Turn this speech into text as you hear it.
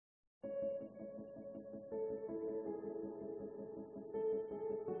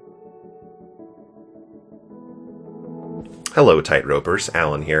Hello, Tightropers.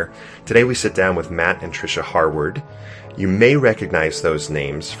 Alan here. Today we sit down with Matt and Tricia Harward. You may recognize those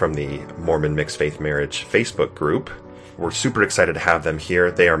names from the Mormon Mixed Faith Marriage Facebook group. We're super excited to have them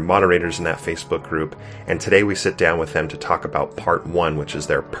here. They are moderators in that Facebook group, and today we sit down with them to talk about part one, which is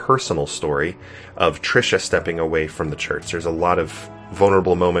their personal story of Tricia stepping away from the church. There's a lot of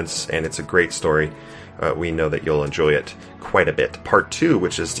vulnerable moments, and it's a great story. We know that you'll enjoy it quite a bit. Part two,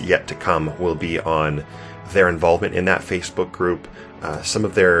 which is yet to come, will be on their involvement in that Facebook group, some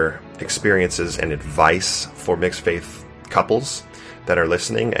of their experiences and advice for mixed faith couples that are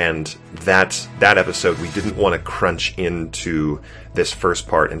listening. And that episode, we didn't want to crunch into this first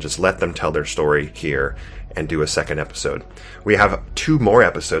part and just let them tell their story here and do a second episode. We have 2 more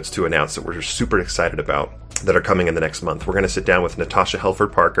episodes to announce that we're super excited about that are coming in the next month. We're going to sit down with Natasha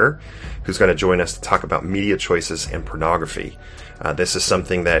Helford Parker, who's going to join us to talk about media choices and pornography. This is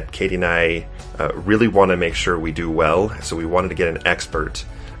something that Katie and I really want to make sure we do well, so we wanted to get an expert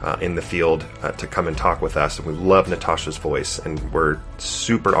in the field to come and talk with us. And we love Natasha's voice, and we're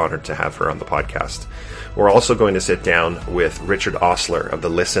super honored to have her on the podcast. We're also going to sit down with Richard Osler of the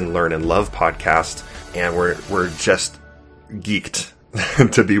Listen, Learn, and Love podcast, and we're just geeked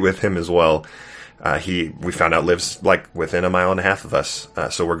to be with him as well. We found out lives like within 1.5 miles of us.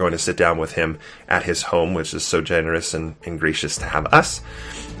 So we're going to sit down with him at his home, which is so generous and gracious to have us.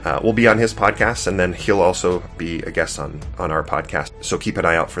 We'll be on his podcast, and then he'll also be a guest on our podcast. So keep an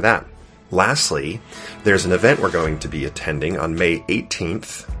eye out for that. Lastly, there's an event we're going to be attending on May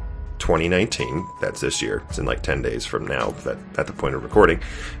 18th, 2019. That's this year. It's in like 10 days from now at the point of recording,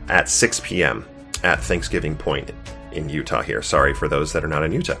 at 6 p.m. at Thanksgiving Point in Utah here. Sorry for those that are not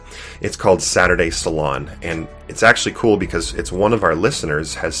in Utah. It's called Saturday Salon, and it's actually cool because it's one of our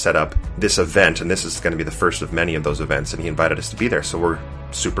listeners has set up this event, and this is going to be the first of many of those events, and he invited us to be there, so we're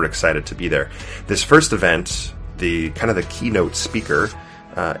super excited to be there. This first event, the keynote speaker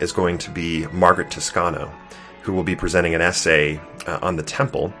is going to be Margaret Toscano, who will be presenting an essay on the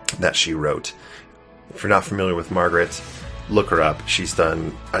temple that she wrote. If you're not familiar with Margaret, look her up. She's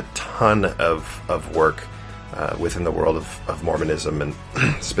done a ton of work within the world of Mormonism, and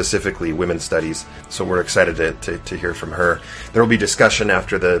specifically women's studies. So we're excited to hear from her. There will be discussion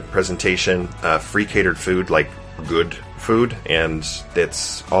after the presentation, free catered food, like good food, and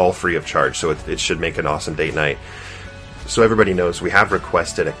it's all free of charge. So it should make an awesome date night. So everybody knows we have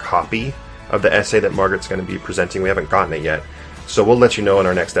requested a copy of the essay that Margaret's going to be presenting. We haven't gotten it yet. So we'll let you know in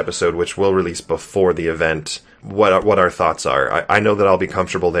our next episode, which we'll release before the event, what our thoughts are. I know that I'll be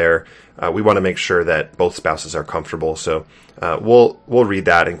comfortable there. We want to make sure that both spouses are comfortable. So we'll read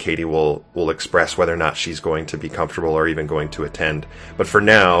that, and Katie will express whether or not she's going to be comfortable or even going to attend. But for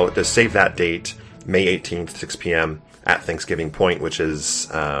now, to save that date, May 18th, 6 p.m. at Thanksgiving Point, which is,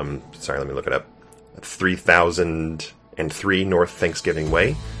 let me look it up, 3003 North Thanksgiving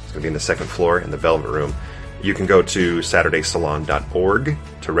Way. It's going to be in the second floor in the Velvet Room. You can go to SaturdaySalon.org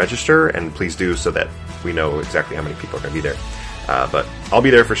to register, and please do, so that we know exactly how many people are going to be there. But I'll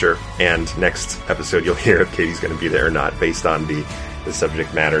be there for sure, and next episode you'll hear if Katie's going to be there or not, based on the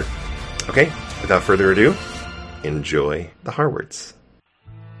subject matter. Okay, without further ado, enjoy the Harwards.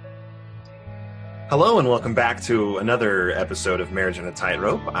 Hello, and welcome back to another episode of Marriage on a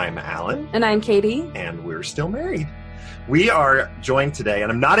Tightrope. I'm Alan. And I'm Katie. And we're still married. We are joined today,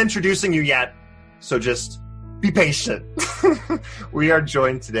 and I'm not introducing you yet, so just be patient. We are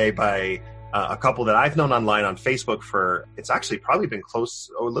joined today by a couple that I've known online on Facebook for, it's actually probably been a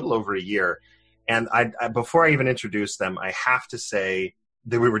little over a year. And I before I even introduce them, I have to say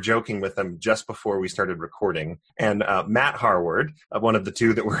that we were joking with them just before we started recording. And Matt Harward, one of the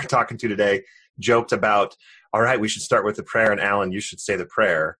two that we're talking to today, joked about, all right, we should start with the prayer, and Alan, you should say the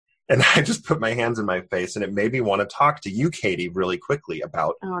prayer. And I just put my hands in my face, and it made me want to talk to you, Katie, really quickly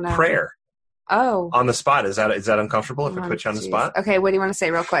about prayer. Oh. On the spot. Is that uncomfortable if I put you on the spot? Okay, what do you want to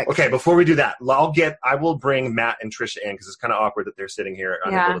say real quick? Okay, before we do that, I will bring Matt and Tricia in, because it's kind of awkward that they're sitting here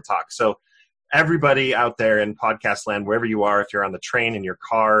unable to talk. So everybody out there in podcast land, wherever you are, if you're on the train, in your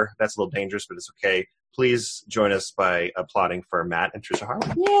car, that's a little dangerous, but it's okay. Please join us by applauding for Matt and Tricia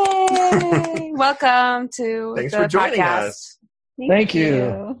Harward. Yay! Welcome to Thanks the for joining podcast. us. Thank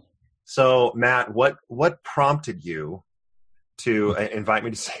you. So, Matt, what prompted you to invite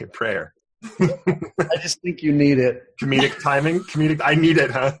me to say a prayer? I just think you need it. Comedic timing? I need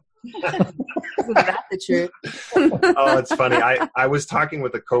it, huh? Isn't that the truth? Oh, it's funny. I was talking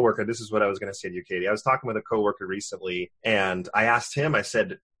with a coworker. This is what I was going to say to you, Katie. I was talking with a coworker recently, and I asked him, I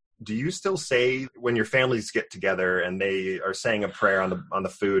said, do you still say when your families get together and they are saying a prayer on the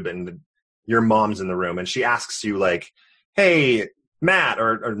food and your mom's in the room, and she asks you like, hey, Matt,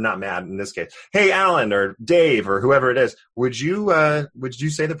 or not Matt in this case, hey, Alan or Dave or whoever it is, would you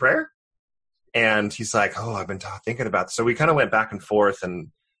say the prayer? And he's like, oh, I've been thinking about this. So we kind of went back and forth, and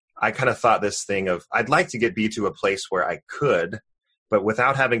I kind of thought this thing of, I'd like to be to a place where I could, but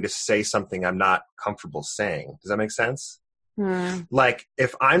without having to say something I'm not comfortable saying. Does that make sense? Like,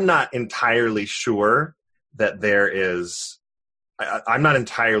 if I'm not entirely sure that I'm not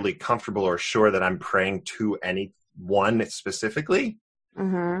entirely comfortable or sure that I'm praying to anyone specifically,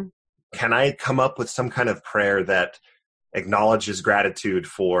 can I come up with some kind of prayer that acknowledges gratitude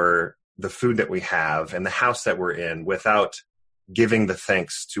for the food that we have and the house that we're in without giving the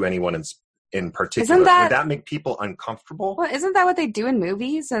thanks to anyone in particular? Would that make people uncomfortable? Well, isn't that what they do in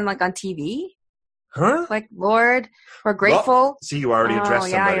movies and like on TV? Huh? Like, Lord, we're grateful. Well, see, you already addressed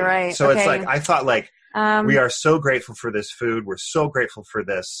somebody. Yeah, you're right. So okay. It's like, I thought like, we are so grateful for this food. We're so grateful for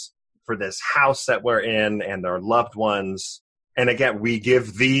this house that we're in and our loved ones. And again, we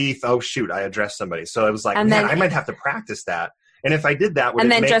give I addressed somebody. So it was like, man, I might have to practice that. And if I did that,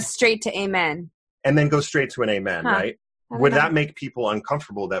 just straight to amen. And then go straight to an amen, right? Would that make people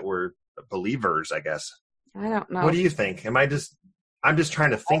uncomfortable that we're believers, I guess? I don't know. What do you think? I'm just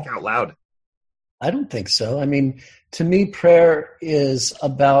trying to think out loud. I don't think so. I mean, to me, prayer is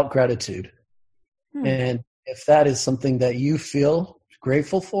about gratitude. And if that is something that you feel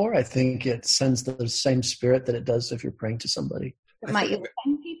grateful for, I think it sends the same spirit that it does if you're praying to somebody. Might you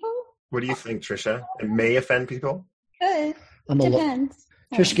offend people? What do you think, Trisha? It may offend people? Good. Depends.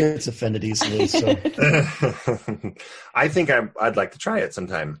 Trish gets offended easily. So I think I'd like to try it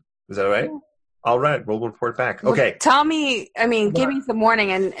sometime. Is that all right? All right, we'll report back. Okay. Well, tell me, give me some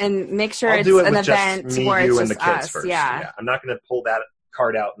warning and make sure I'll do it an with event just me, where you, it's and just the kids us. first. Yeah. I'm not going to pull that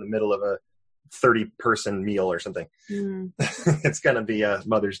card out in the middle of a 30-person meal or something. It's going to be a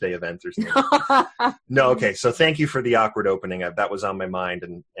Mother's Day event or something. No, okay. So thank you for the awkward opening. That was on my mind,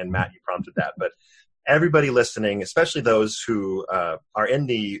 and Matt, you prompted that. But everybody listening, especially those who are in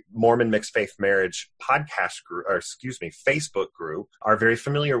the Mormon Mixed Faith Marriage podcast group, Facebook group, are very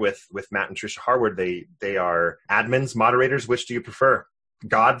familiar with Matt and Trisha Harwood. They are admins, moderators. Which do you prefer?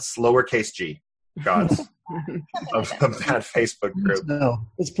 God's lowercase g. God's of that Facebook group. No,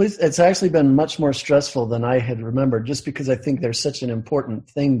 it's actually been much more stressful than I had remembered, just because I think there's such an important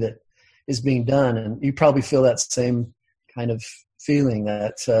thing that is being done, and you probably feel that same kind of feeling,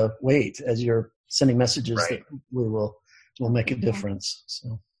 that weight as you're sending messages that will make a difference.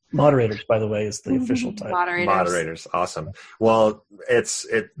 So, moderators, by the way, is the official title. Moderators, awesome. Well,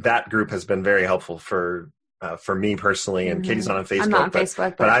 that group has been very helpful for me personally, and Katie's not on Facebook. I'm not on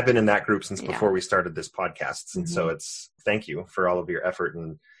Facebook, but I've been in that group since before we started this podcast, and so thank you for all of your effort.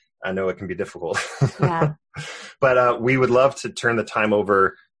 And I know it can be difficult, but we would love to turn the time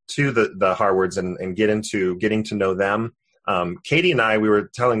over to the Harwards and get into getting to know them. Katie and I, we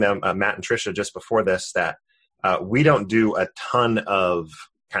were telling them, Matt and Trisha, just before this, that we don't do a ton of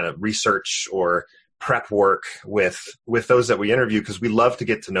kind of research or prep work with those that we interview, because we love to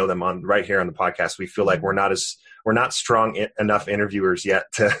get to know them right here on the podcast. We feel like we're not strong enough interviewers yet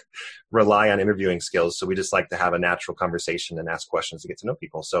to rely on interviewing skills. So we just like to have a natural conversation and ask questions to get to know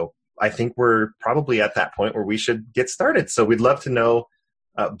people. So I think we're probably at that point where we should get started. So we'd love to know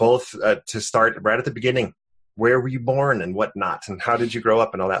both to start right at the beginning. Where were you born and whatnot, and how did you grow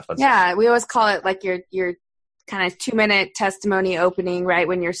up and all that fun stuff? Yeah, we always call it like your kind of 2-minute testimony opening, right?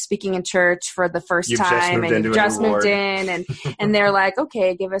 When you're speaking in church for the first time and you just moved in and they're like,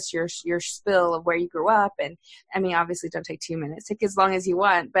 okay, give us your spill of where you grew up. And I mean, obviously don't take 2 minutes, take as long as you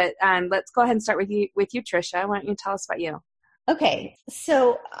want, but let's go ahead and start with you, Trisha. Why don't you tell us about you? Okay.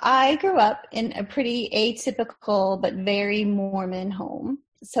 So I grew up in a pretty atypical, but very Mormon home.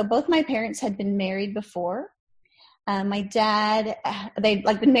 So both my parents had been married before. My dad, they'd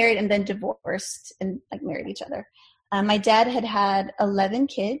been married and then divorced and married each other. My dad had 11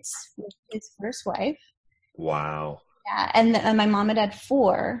 kids with his first wife. Wow. Yeah, and my mom had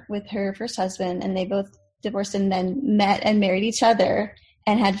 4 with her first husband, and they both divorced and then met and married each other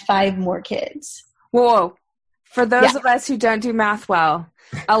and had 5 more kids. Whoa. For those of us who don't do math well,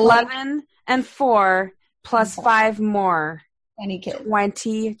 11 and 4 plus 5 more. 20 kids.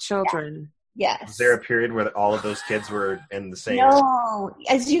 20 children. Yes. Was there a period where all of those kids were in the same? No.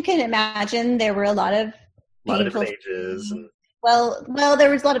 As you can imagine, there were a lot of different ages. And... Well, there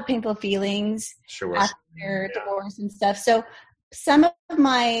was a lot of painful feelings after divorce and stuff. So some of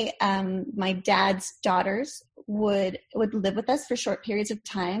my my dad's daughters would live with us for short periods of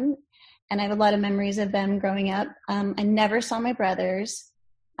time, and I have a lot of memories of them growing up. I never saw my brothers.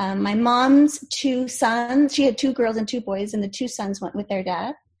 My mom's 2 sons, she had 2 girls and 2 boys, and the 2 sons went with their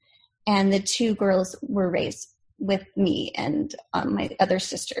dad. And the 2 girls were raised with me and my other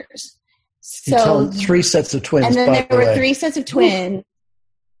sisters. So you tell 3 sets of twins. And then there were 3 sets of twins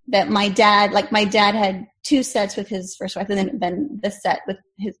that my dad had 2 sets with his first wife, and then the set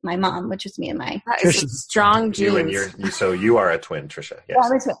with my mom, which is me and my strong genes. So you are a twin, Tricia.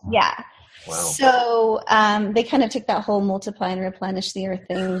 Yes. Yeah. Wow. So they kind of took that whole multiply and replenish the earth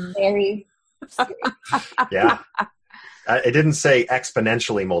thing very serious. Yeah. It didn't say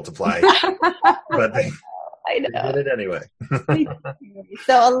exponentially multiply, but they did it anyway.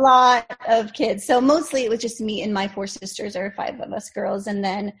 So a lot of kids. So mostly it was just me and my 4 sisters, or 5 of us girls. And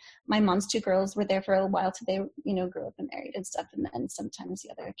then my mom's 2 girls were there for a while till they, grew up and married and stuff. And then sometimes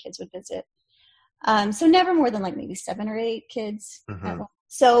the other kids would visit. So never more than like maybe 7 or 8 kids. Mm-hmm.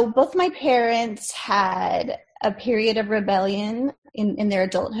 So both my parents had a period of rebellion in their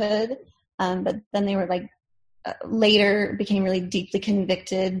adulthood. But then they were later became really deeply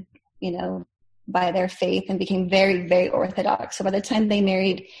convicted, by their faith, and became very, very Orthodox. So by the time they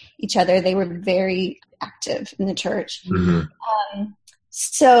married each other, they were very active in the church. Mm-hmm.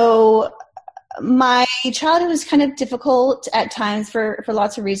 So my childhood was kind of difficult at times for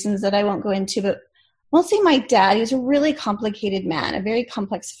lots of reasons that I won't go into, but mostly my dad. He was a really complicated man, a very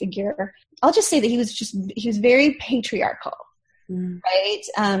complex figure. I'll just say that he was very patriarchal, right?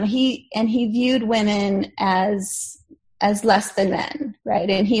 He viewed women as less than men, right?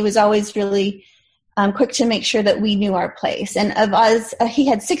 And he was always really quick to make sure that we knew our place. And of us, he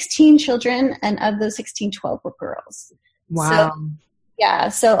had 16 children, and of those 16, 12 were girls. Wow. So, yeah.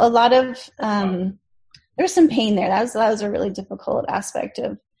 So a lot of, there was some pain there. That was a really difficult aspect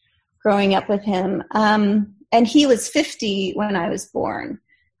of growing up with him. And he was 50 when I was born.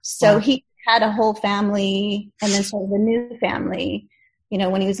 So he had a whole family, and then sort of a new family,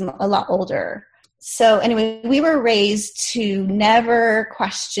 when he was a lot older. So anyway, we were raised to never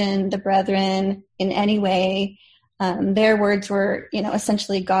question the brethren in any way. Their words were,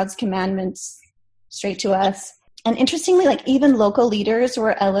 essentially God's commandments straight to us. And interestingly, even local leaders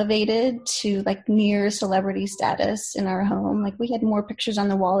were elevated to near celebrity status in our home. We had more pictures on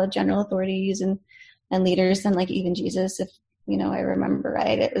the wall of general authorities and leaders than even Jesus, if I remember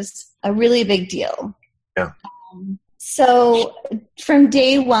right. It was a really big deal. Yeah. So from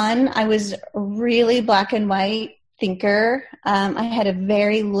day one, I was a really black and white thinker. I had a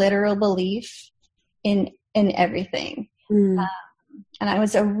very literal belief in everything. Mm. And I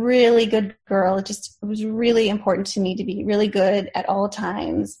was a really good girl. It was really important to me to be really good at all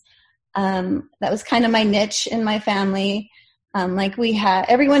times. That was kind of my niche in my family. We had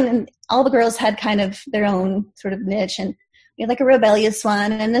all the girls had kind of their own sort of niche, and we had a rebellious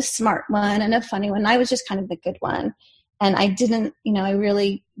one and a smart one and a funny one. I was just kind of the good one. And I didn't, I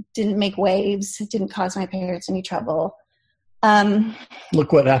really didn't make waves. It didn't cause my parents any trouble.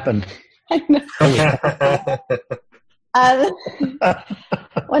 Look what happened. I know.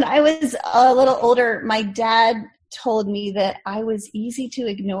 When I was a little older, my dad told me that I was easy to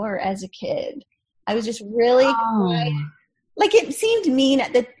ignore as a kid. I was just really quiet. It seemed mean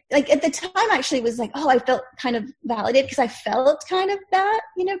at the time. Actually, it was I felt kind of validated because I felt kind of that,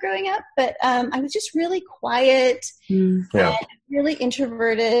 growing up. But I was just really quiet, and really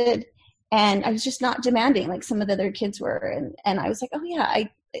introverted, and I was just not demanding like some of the other kids were. And I was like, oh yeah,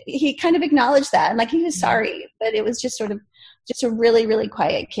 he kind of acknowledged that, and he was sorry, but it was just sort of just a really, really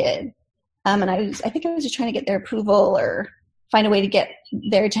quiet kid. And I think I was just trying to get their approval or find a way to get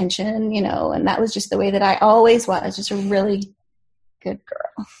their attention, and that was just the way that I always was, just a really good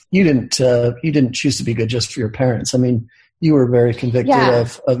girl. You didn't choose to be good just for your parents. I mean, you were very convicted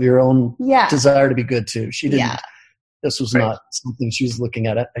of your own desire to be good too. She didn't. This was not something she was looking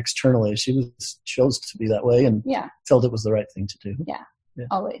at externally. She chose to be that way and felt it was the right thing to do. Yeah.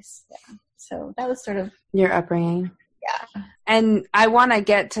 Always. Yeah. So that was sort of your upbringing. Yeah. And I want to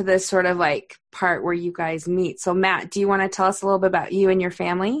get to this sort of part where you guys meet. So Matt, do you want to tell us a little bit about you and your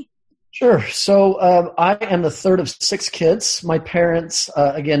family? Sure. So I am the third of 6 kids. My parents,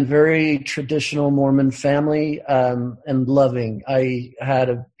 again, very traditional Mormon family, and loving. I had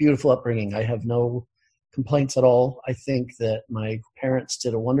a beautiful upbringing. I have no complaints at all. I think that my parents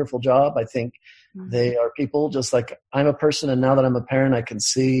did a wonderful job. I think they are people just like I'm a person. And now that I'm a parent, I can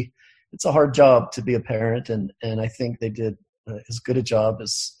see it's a hard job to be a parent. And I think they did as good a job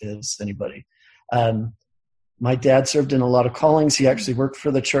as anybody. My dad served in a lot of callings. He actually worked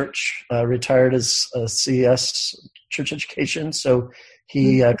for the church, retired as a CES, church education. So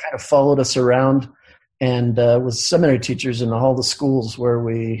he kind of followed us around and was seminary teachers in all the schools where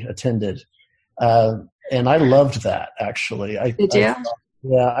we attended. And I loved that, actually. Did you?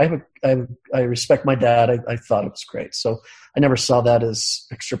 I respect my dad. I thought it was great. So I never saw that as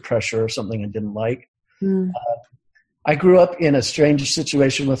extra pressure or something I didn't like. I grew up in a strange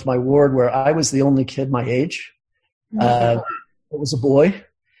situation with my ward where I was the only kid my age. It was a boy.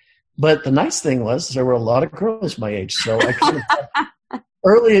 But the nice thing was there were a lot of girls my age. So I kind of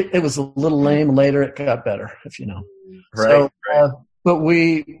early it was a little lame. Later it got better, if you know. Right. So, but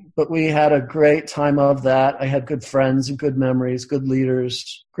we had a great time of that. I had good friends and good memories, good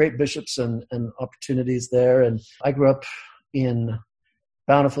leaders, great bishops and opportunities there. And I grew up in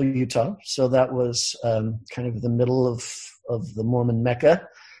Bountiful, Utah. So that was kind of the middle of the Mormon Mecca.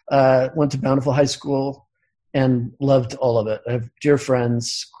 Went to Bountiful High School and loved all of it. I have dear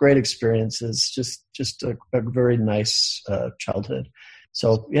friends, great experiences, just a very nice childhood.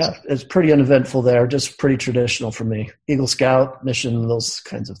 So yeah, it's pretty uneventful there, just pretty traditional for me. Eagle Scout, mission, those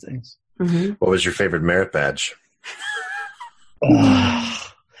kinds of things. Mm-hmm. What was your favorite merit badge?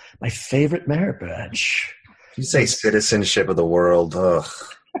 My favorite merit badge. You say citizenship of the world. Ugh,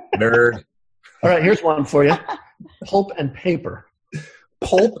 nerd. All right, here's one for you. Pulp and paper.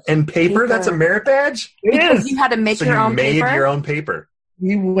 Pulp and paper? That's a merit badge? Because you had to make your own paper? You made your own paper.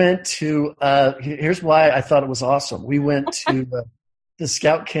 We went to, here's why I thought it was awesome. We went to the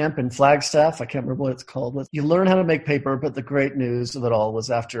scout camp in Flagstaff. I can't remember what it's called. You learn how to make paper, but the great news of it all was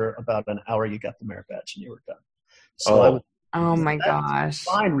after about an hour, you got the merit badge and you were done. So oh my gosh.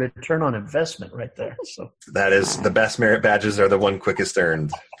 Fine return on investment right there. So that is the best merit badges are the one quickest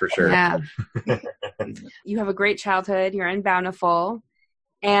earned for sure. Yeah. You have a great childhood. You're in Bountiful.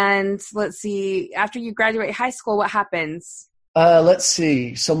 And let's see, after you graduate high school, what happens? Let's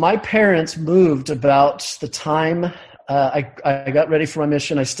see. So my parents moved about the time I got ready for my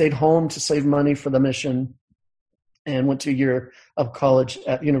mission. I stayed home to save money for the mission and went to a year of college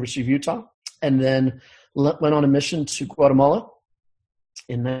at the University of Utah. And then went on a mission to Guatemala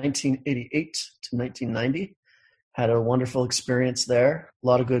in 1988 to 1990. Had a wonderful experience there. A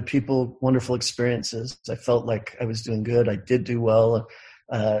lot of good people, wonderful experiences. I felt like I was doing good. I did do well.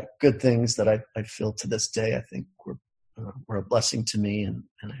 Good things that I feel to this day, I think were a blessing to me and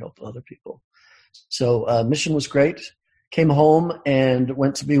I hope other people. So mission was great. Came home and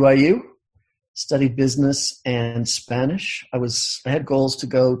went to BYU, studied business and Spanish. I had goals to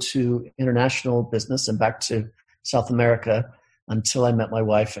go to international business and back to South America until I met my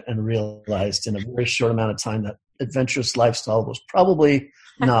wife and realized in a very short amount of time that adventurous lifestyle was probably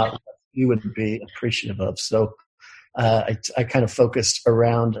not what you would be appreciative of. So I kind of focused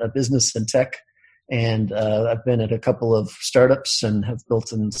around business and tech, and I've been at a couple of startups and have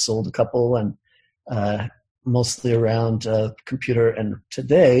built and sold a couple, and mostly around computer. And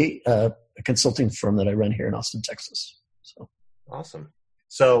today, a consulting firm that I run here in Austin, Texas. So awesome.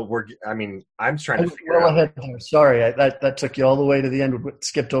 So I'm trying to figure out. Ahead there. Sorry, that took you all the way to the end. We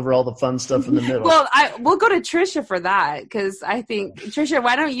skipped over all the fun stuff in the middle. Well, we'll go to Tricia for that because I think Tricia,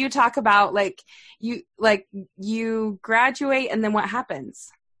 why don't you talk about you graduate and then what happens?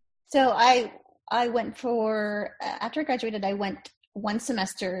 So I went after I graduated, I went one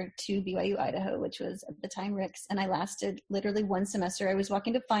semester to BYU, Idaho, which was at the time Rick's, and I lasted literally one semester. I was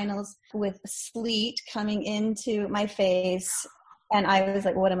walking to finals with sleet coming into my face. And I was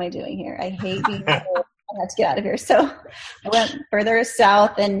like, what am I doing here? I hate being here. I have to get out of here. So I went further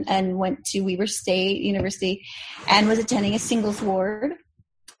south and went to Weber State University and was attending a singles ward.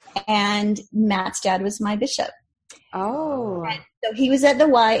 And Matt's dad was my bishop. Oh. And so he was at the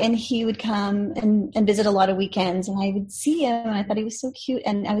Y, and he would come and visit a lot of weekends, and I would see him, and I thought he was so cute.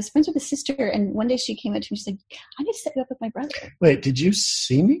 And I was friends with his sister, and one day she came up to me, she's like, I need to set you up with my brother. Wait, did you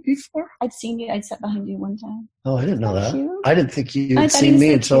see me before? I'd seen you. I'd sat behind you one time. Oh, I didn't know that. Cute? I didn't think you'd seen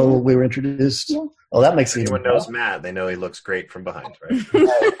me until we were introduced. Yeah. Oh, that makes sense. Anyone knows Matt, they know he looks great from behind,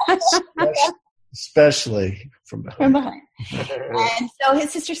 right? Especially from behind. And so his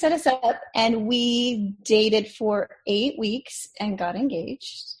sister set us up, and we dated for 8 weeks and got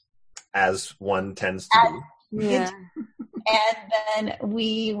engaged. As one tends to do. Yeah. And then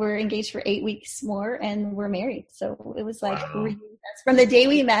we were engaged for 8 weeks more, and we're married. So it was like, from the day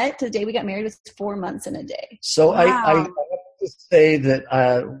we met to the day we got married was 4 months and a day. So wow. I have to say that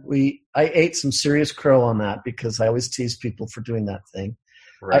I ate some serious crow on that because I always tease people for doing that thing.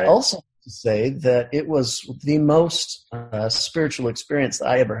 Right. I also have to say that it was the most spiritual experience that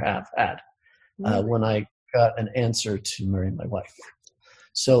I ever have had when I got an answer to marry my wife.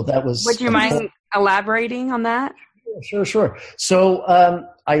 So that was. Would you mind elaborating on that? Sure. So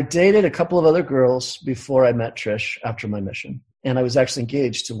I dated a couple of other girls before I met Trish after my mission, and I was actually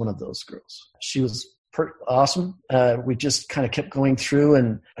engaged to one of those girls. She was awesome. We just kind of kept going through,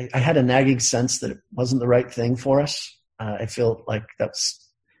 and I had a nagging sense that it wasn't the right thing for us. I feel like that's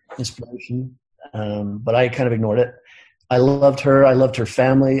inspiration, but I kind of ignored it. I loved her. I loved her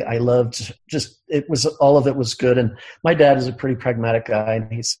family. I loved all of it was good. And my dad is a pretty pragmatic guy.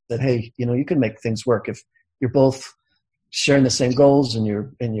 And he said, hey, you can make things work. If you're both sharing the same goals and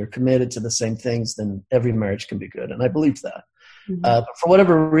you're committed to the same things, then every marriage can be good. And I believed that. Mm-hmm. But for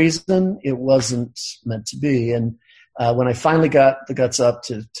whatever reason, it wasn't meant to be. And when I finally got the guts up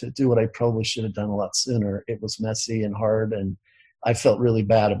to do what I probably should have done a lot sooner, it was messy and hard. And I felt really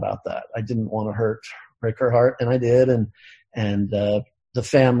bad about that. I didn't want to break her heart, and I did. And the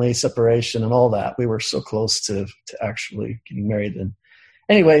family separation and all that, we were so close to actually getting married. And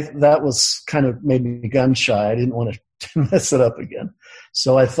anyway, that was kind of made me gun shy. I didn't want to mess it up again.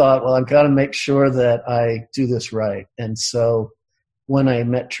 So I thought, well, I've got to make sure that I do this right. And so when I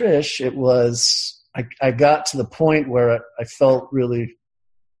met Trish, it was, I got to the point where I felt really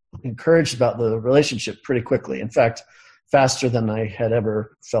encouraged about the relationship pretty quickly. In fact, faster than I had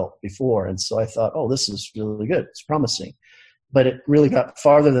ever felt before. And so I thought, oh, this is really good. It's promising. But it really got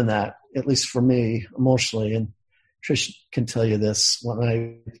farther than that, at least for me, emotionally. And Trish can tell you this,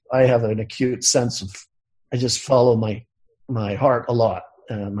 when I have an acute sense of, I just follow my heart a lot.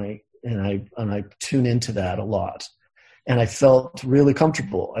 And I tune into that a lot. And I felt really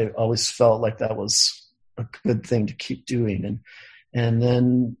comfortable. I always felt like that was a good thing to keep doing. And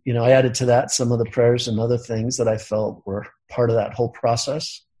then, I added to that some of the prayers and other things that I felt were part of that whole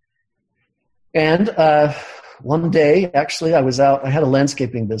process. And one day, actually, I was out. I had a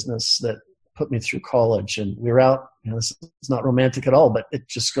landscaping business that put me through college, and we were out. This is not romantic at all, but it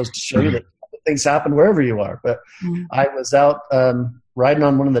just goes to show you that things happen wherever you are. But I was out riding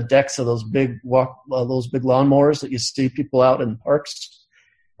on one of the decks of those big lawnmowers that you see people out in parks.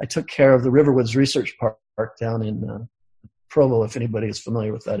 I took care of the Riverwoods Research Park down in Provo, if anybody is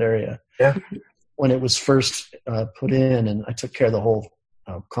familiar with that area. Yeah. When it was first put in, and I took care of the whole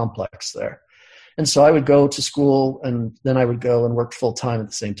complex there. And so I would go to school, and then I would go and work full time at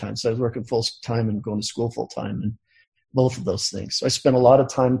the same time. So I was working full time and going to school full time, and both of those things. So I spent a lot of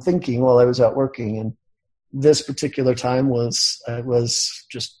time thinking while I was out working. And this particular time I was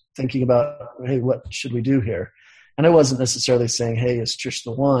just thinking about, hey, what should we do here? And I wasn't necessarily saying, hey, is Trish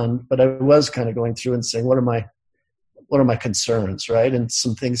the one? But I was kind of going through and saying, what are my concerns, right? And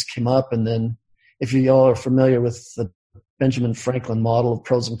some things came up. And then if you all are familiar with the Benjamin Franklin model of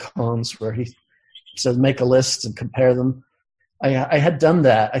pros and cons, where he says make a list and compare them, I had done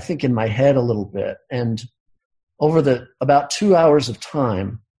that, I think, in my head a little bit. And over about 2 hours of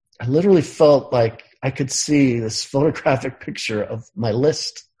time, I literally felt like I could see this photographic picture of my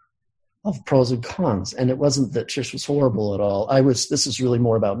list of pros and cons. And it wasn't that Trish was horrible at all. This is really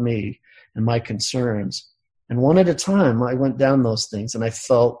more about me and my concerns. And one at a time, I went down those things, and I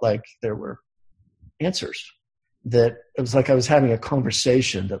felt like there were answers. That it was like I was having a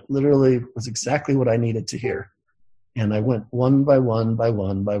conversation that literally was exactly what I needed to hear. And I went one by one by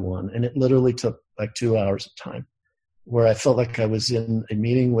one by one. And it literally took like 2 hours of time, where I felt like I was in a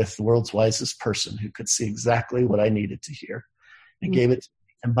meeting with the world's wisest person who could see exactly what I needed to hear and gave it.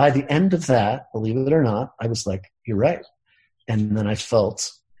 And by the end of that, believe it or not, I was like, you're right. And then I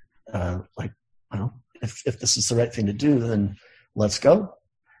felt like, well, if this is the right thing to do, then let's go.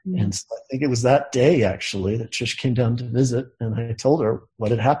 And so I think it was that day, actually, that Trish came down to visit, and I told her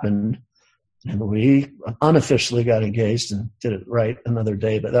what had happened. And we unofficially got engaged and did it right another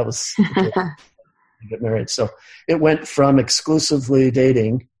day, but that was to get married. So it went from exclusively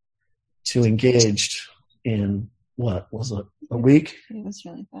dating to engaged in, what was it, a week? It was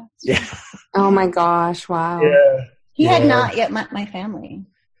really fast. Yeah. Oh my gosh, wow. Yeah. He had not yet met my family.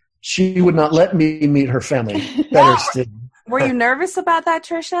 She would not let me meet her family. Better still. Were you nervous about that,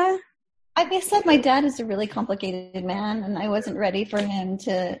 Tricia? Like I said, my dad is a really complicated man, and I wasn't ready for him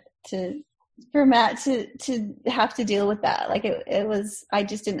for Matt to have to deal with that. Like it was, I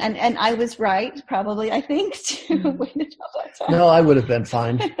just didn't, and I was right, probably, I think, to wait until that time. No, I would have been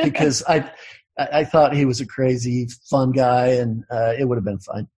fine, because I thought he was a crazy, fun guy, and it would have been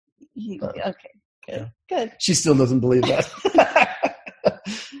fine. Okay, good. She still doesn't believe that.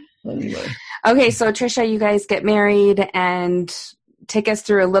 Anyway. Okay, so Tricia, you guys get married, and take us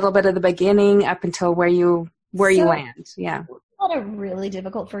through a little bit of the beginning up until where you land. Yeah. We had a really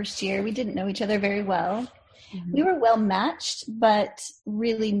difficult first year. We didn't know each other very well. Mm-hmm. We were well matched, but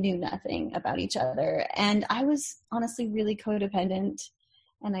really knew nothing about each other. And I was honestly really codependent,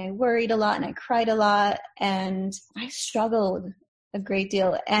 and I worried a lot, and I cried a lot, and I struggled a great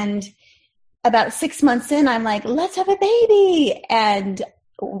deal. And about 6 months in, I'm like, let's have a baby. And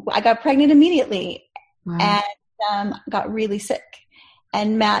I got pregnant immediately. Wow. And got really sick.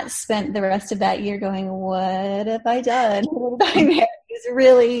 And Matt spent the rest of that year going, what have I done? What have I married? was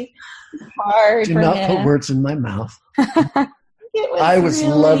really hard. Do not put words in my mouth. I was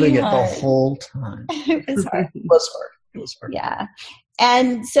really loving it the whole time. It was hard. It was hard. Yeah.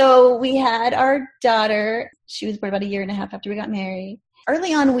 And so we had our daughter. She was born about 1.5 years after we got married.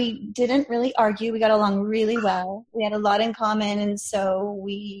 Early on, we didn't really argue. We got along really well. We had a lot in common, and so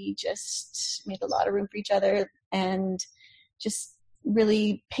we just made a lot of room for each other and just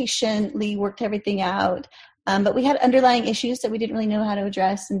really patiently worked everything out. But we had underlying issues that we didn't really know how to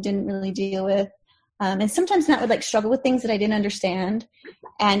address and didn't really deal with. And sometimes Matt would struggle with things that I didn't understand,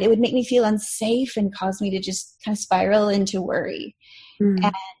 and it would make me feel unsafe and cause me to just kind of spiral into worry.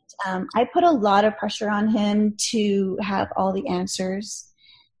 Mm. And I put a lot of pressure on him to have all the answers.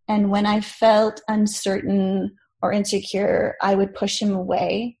 And when I felt uncertain or insecure, I would push him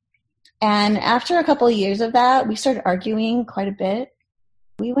away. And after a couple of years of that, we started arguing quite a bit.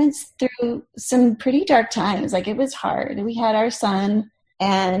 We went through some pretty dark times. It was hard. We had our son,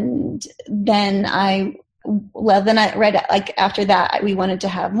 and then after that, we wanted to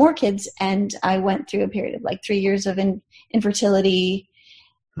have more kids, and I went through a period of 3 years of infertility.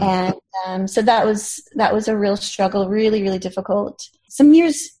 And so that was a real struggle, really, really difficult. Some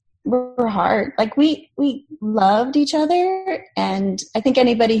years were hard. We loved each other, and I think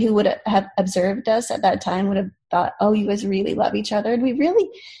anybody who would have observed us at that time would have thought, oh, you guys really love each other. And we really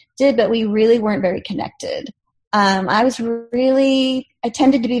did, but we really weren't very connected. I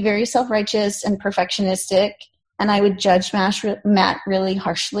tended to be very self-righteous and perfectionistic, and I would judge Matt really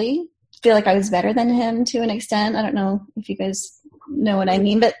harshly. I feel like I was better than him to an extent. I don't know if you guys know what I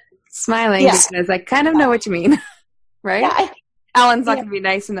mean, but smiling because I kind of know what you mean, right? Yeah, Alan's not going to be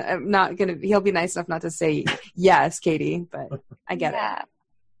nice and he'll be nice enough not to say yes, Katie, but I get it.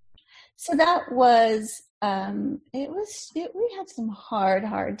 So that was, we had some hard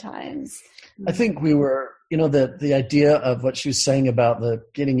times. I think we were, the idea of what she was saying about the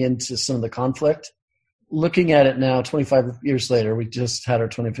getting into some of the conflict, looking at it now, 25 years later, we just had our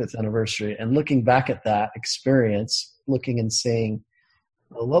 25th anniversary, and looking back at that experience, looking and saying,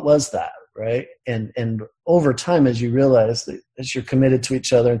 well, what was that, right? And over time, as you realize that as you're committed to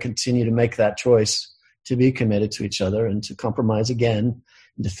each other and continue to make that choice to be committed to each other and to compromise again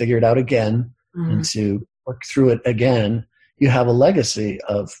and to figure it out again and to work through it again, you have a legacy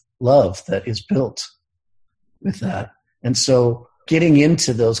of love that is built with that. And so getting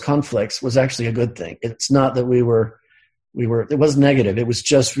into those conflicts was actually a good thing. It's not that it was negative. It was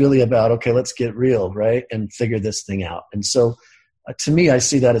just really about, okay, let's get real, right? And figure this thing out. And so to me, I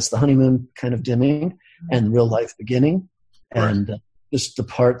see that as the honeymoon kind of dimming and real life beginning, and just the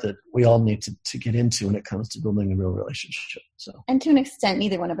part that we all need to get into when it comes to building a real relationship. So, and to an extent,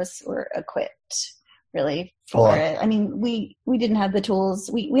 neither one of us were equipped really for it. I mean, we didn't have the tools.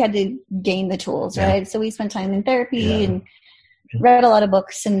 We had to gain the tools, right? So we spent time in therapy and read a lot of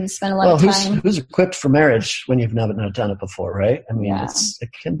books and spent a lot of time. Who's equipped for marriage when you've never done it before, right? I mean, it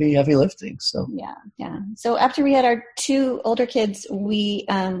can be heavy lifting. So yeah. So after we had our 2 older kids, we'd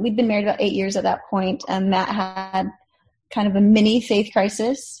been married about 8 years at that point. Matt had kind of a mini faith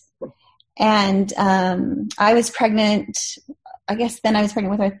crisis, and I was pregnant. I guess then I was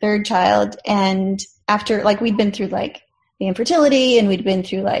pregnant with our 3rd child, and after we'd been through the infertility, and we'd been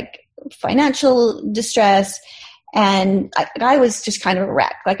through financial distress. And I was just kind of a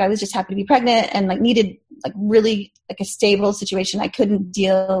wreck. I was just happy to be pregnant and needed really a stable situation. I couldn't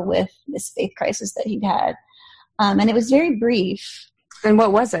deal with this faith crisis that he'd had. And it was very brief. And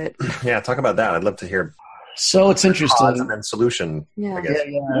what was it? Yeah, talk about that. I'd love to hear. So it's interesting. Cause and then solution, I guess.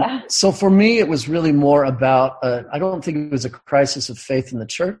 Yeah. So for me, it was really more about, I don't think it was a crisis of faith in the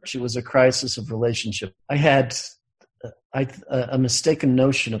church. It was a crisis of relationship. I had a mistaken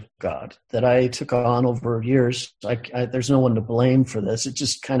notion of God that I took on over years. There's no one to blame for this. It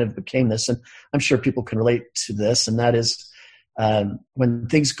just kind of became this, and I'm sure people can relate to this, and that is when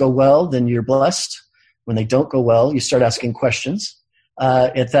things go well, then you're blessed. When they don't go well, you start asking questions.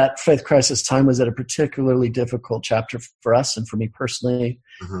 At that faith crisis time was at a particularly difficult chapter for us and for me personally.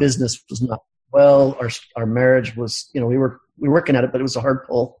 Business was not well. Our marriage was, we were working at it, but it was a hard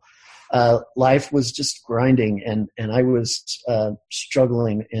pull. Life was just grinding, and I was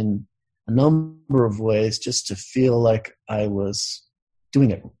struggling in a number of ways just to feel like I was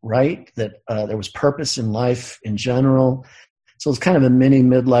doing it right, that there was purpose in life in general. So it was kind of a mini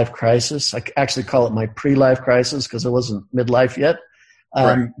midlife crisis. I actually call it my pre-life crisis because I wasn't midlife yet.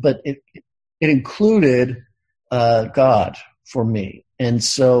 But it included God for me. And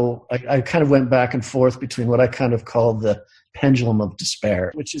so I kind of went back and forth between what I kind of call the pendulum of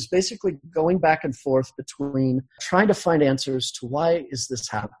despair, which is basically going back and forth between trying to find answers to why is this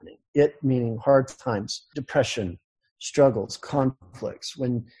happening? It meaning hard times, depression, struggles, conflicts,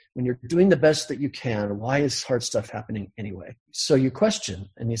 when you're doing the best that you can, why is hard stuff happening anyway? So you question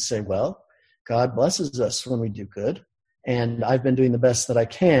and you say, well, God blesses us when we do good, and I've been doing the best that I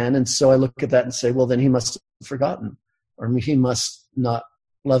can. And so I look at that and say, well, then he must have forgotten, or he must not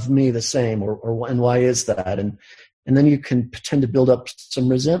love me the same, and why is that? And then you can tend to build up some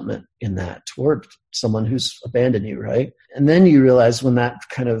resentment in that toward someone who's abandoned you, right? And then you realize when that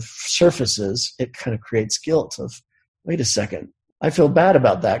kind of surfaces, it kind of creates guilt of, wait a second, I feel bad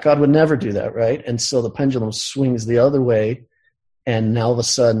about that. God would never do that, right? And so the pendulum swings the other way, and now all of a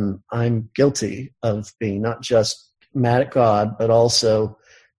sudden I'm guilty of being not just mad at God, but also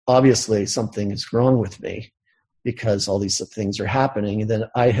obviously something is wrong with me because all these things are happening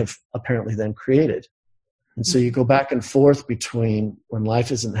that I have apparently then created. And so you go back and forth between when life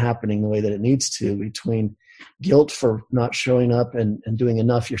isn't happening the way that it needs to, between guilt for not showing up and doing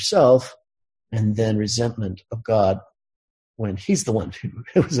enough yourself, and then resentment of God when he's the one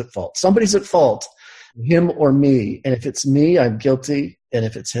who was at fault. Somebody's at fault, him or me. And if it's me, I'm guilty. And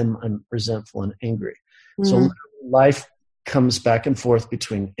if it's him, I'm resentful and angry. So life comes back and forth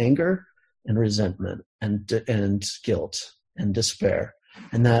between anger and resentment and guilt and despair.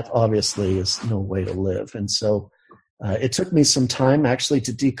 And that obviously is no way to live. And so it took me some time actually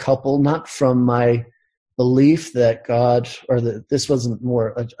to decouple, not from my belief that God, or that this wasn't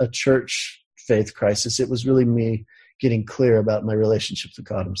more a church faith crisis. It was really me getting clear about my relationship to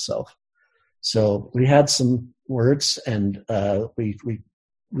God himself. So we had some words, and we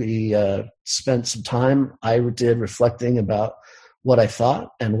spent some time, I did, reflecting about what I thought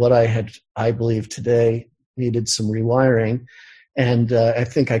and what I believe today needed some rewiring. And I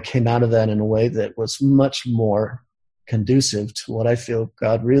think I came out of that in a way that was much more conducive to what I feel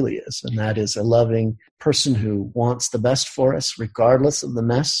God really is. And that is a loving person who wants the best for us, regardless of the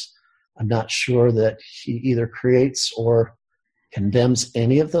mess. I'm not sure that he either creates or condemns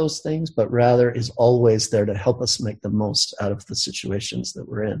any of those things, but rather is always there to help us make the most out of the situations that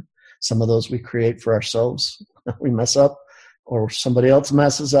we're in. Some of those we create for ourselves. We mess up, or somebody else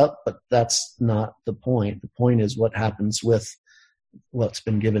messes up, but that's not the point. The point is what happens with what's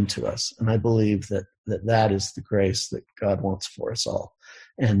been given to us. And I believe that is the grace that God wants for us all.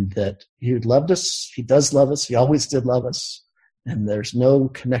 And that he loved us. He does love us. He always did love us. And there's no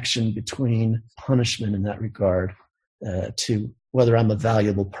connection between punishment in that regard to whether I'm a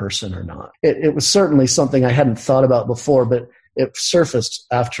valuable person or not. It was certainly something I hadn't thought about before, but it surfaced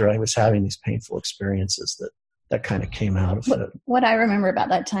after I was having these painful experiences that kind of came out of it. What I remember about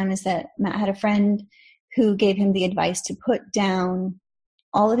that time is that Matt had a friend who gave him the advice to put down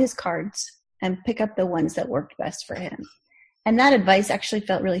all of his cards and pick up the ones that worked best for him. And that advice actually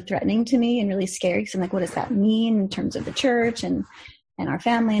felt really threatening to me and really scary, because I'm like, what does that mean in terms of the church and our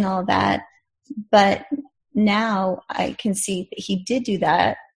family and all of that? But now I can see that he did do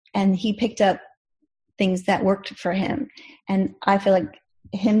that, and he picked up things that worked for him. And I feel like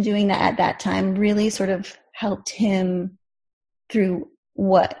him doing that at that time really sort of helped him through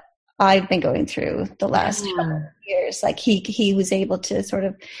what I've been going through the last couple of years. Like he was able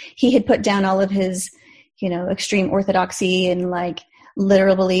to he had put down all of his, extreme orthodoxy and like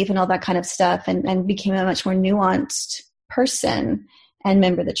literal belief and all that kind of stuff, and became a much more nuanced person and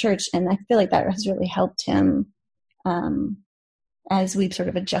member of the church. And I feel like that has really helped him as we've sort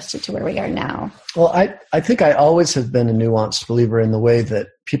of adjusted to where we are now. Well, I think I always have been a nuanced believer in the way that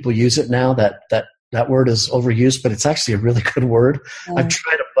people use it now, that word is overused, but it's actually a really good word. Yeah. I've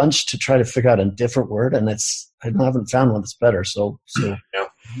tried a bunch to try to figure out a different word, and I haven't found one that's better. So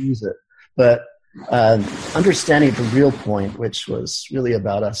use it. But understanding the real point, which was really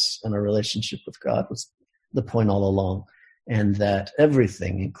about us and our relationship with God, was the point all along. And that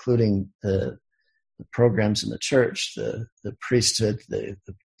everything, including the programs in the church, the priesthood, the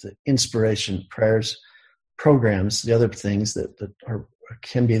inspiration, prayers, programs, the other things that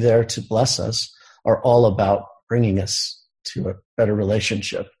can be there to bless us, are all about bringing us to a better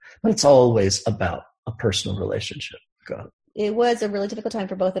relationship. But it's always about a personal relationship with God. It was a really difficult time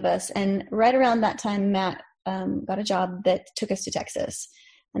for both of us. And right around that time, Matt got a job that took us to Texas.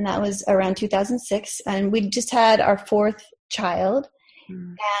 And that was around 2006. And we just had our fourth child.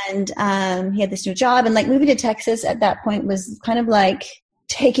 And he had this new job. And like moving to Texas at that point was kind of like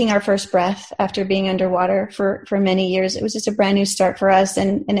taking our first breath after being underwater for many years. It was just a brand new start for us.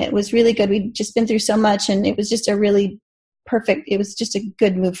 And it was really good. We'd just been through so much, and it was just it was just a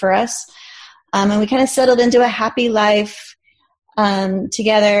good move for us. And we kind of settled into a happy life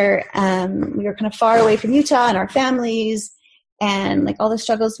together. We were kind of far away from Utah and our families and like all the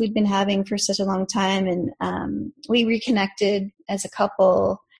struggles we'd been having for such a long time. And we reconnected as a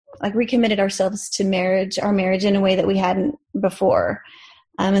couple like recommitted ourselves to our marriage in a way that we hadn't before.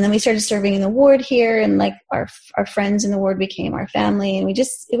 And then we started serving in the ward here, and like our friends in the ward became our family. And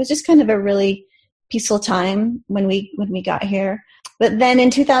it was just kind of a really peaceful time when we got here. But then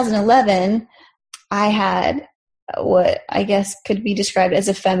in 2011, I had what I guess could be described as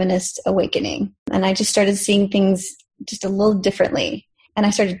a feminist awakening. And I just started seeing things just a little differently. And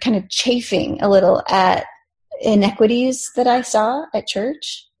I started kind of chafing a little at inequities that I saw at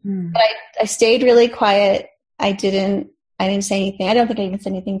church. But I stayed really quiet. I didn't say anything. I don't think I even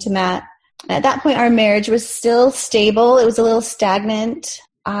said anything to Matt. At that point, our marriage was still stable. It was a little stagnant.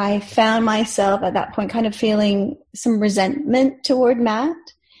 I found myself at that point kind of feeling some resentment toward Matt,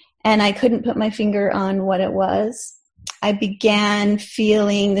 and I couldn't put my finger on what it was. I began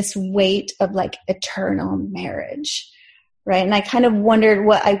feeling this weight of like eternal marriage, right? And I kind of wondered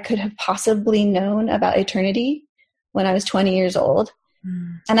what I could have possibly known about eternity when I was 20 years old.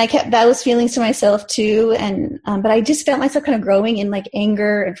 And I kept those feelings to myself too. And, but I just felt myself kind of growing in like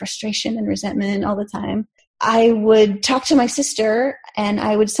anger and frustration and resentment all the time. I would talk to my sister, and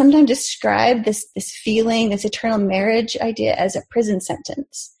I would sometimes describe this feeling, this eternal marriage idea, as a prison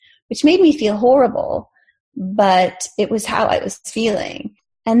sentence, which made me feel horrible, but it was how I was feeling.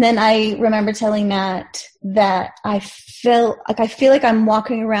 And then I remember telling Matt that I feel like I'm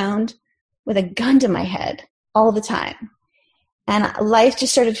walking around with a gun to my head all the time. And life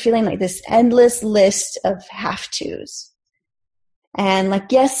just started feeling like this endless list of have-tos. And like,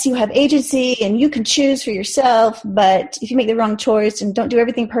 yes, you have agency and you can choose for yourself, but if you make the wrong choice and don't do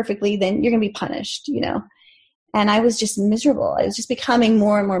everything perfectly, then you're going to be punished, you know? And I was just miserable. I was just becoming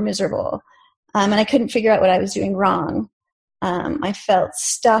more and more miserable. And I couldn't figure out what I was doing wrong. I felt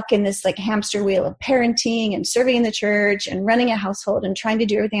stuck in this like hamster wheel of parenting and serving in the church and running a household and trying to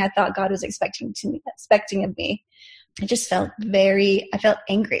do everything I thought God was expecting of me. I just felt I felt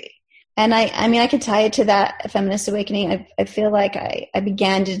angry. And I mean, I could tie it to that feminist awakening. I feel like I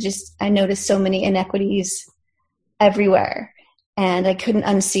began to I noticed so many inequities everywhere, and I couldn't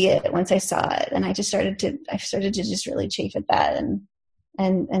unsee it once I saw it. And I started to just really chafe at that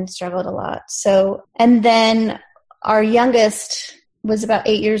and struggled a lot. So, and then our youngest was about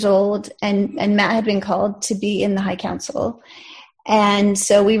 8 years old, and Matt had been called to be in the High Council. And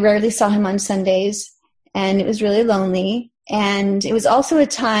so we rarely saw him on Sundays. And it was really lonely. And it was also a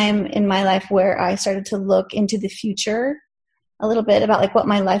time in my life where I started to look into the future a little bit about like what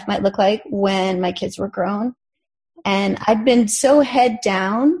my life might look like when my kids were grown. And I'd been so head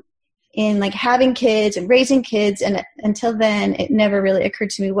down in like having kids and raising kids. And until then, it never really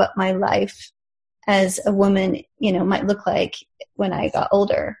occurred to me what my life as a woman, you know, might look like when I got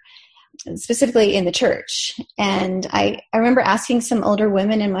older, specifically in the church. And I remember asking some older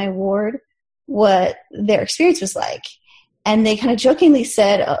women in my ward what their experience was like. And they kind of jokingly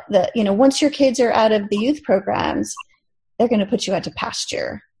said that, you know, once your kids are out of the youth programs, they're going to put you out to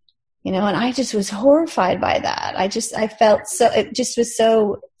pasture, you know, and I just was horrified by that. I felt it just was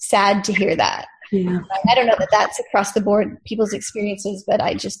so sad to hear that. Yeah. I don't know that that's across the board people's experiences, but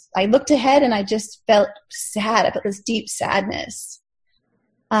I looked ahead and I just felt sad. I felt this deep sadness.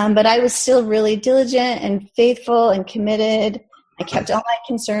 But I was still really diligent and faithful and committed. I kept all my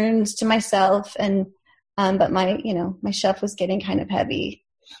concerns to myself, and but my shelf was getting kind of heavy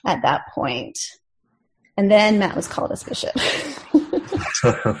at that point. And then Matt was called as bishop.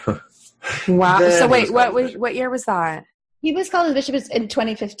 Wow! So wait, what year was that? He was called as bishop in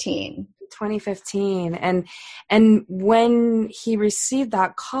 2015. 2015, and when he received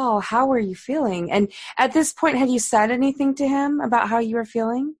that call, how were you feeling? And at this point, had you said anything to him about how you were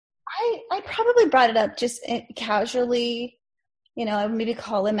feeling? I probably brought it up just casually. You know, I would maybe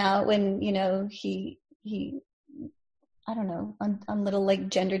call him out when, you know, he I don't know, on little like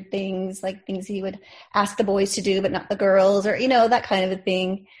gendered things, like things he would ask the boys to do, but not the girls, or, you know, that kind of a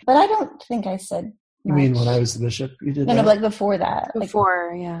thing. But I don't think I said much. You mean when I was the bishop, you did that? No, like before that.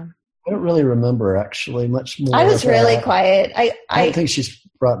 Before, yeah. I don't really remember actually much more. I was really quiet. I don't think she's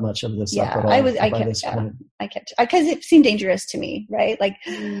brought much of this up at all. I kept because it seemed dangerous to me, right? Like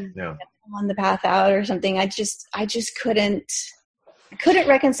on the path out or something. I just couldn't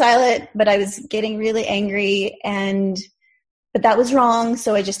reconcile it, but I was getting really angry, but that was wrong,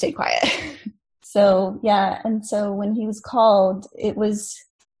 so I just stayed quiet. So yeah, and so when he was called, it was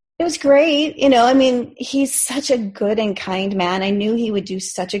great. You know, I mean, he's such a good and kind man. I knew he would do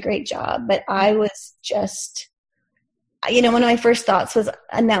such a great job, but I was just, you know, one of my first thoughts was,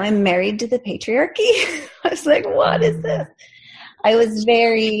 now I'm married to the patriarchy. I was like, what is this?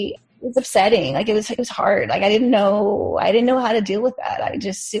 It was upsetting. Like it was hard. Like I didn't know how to deal with that.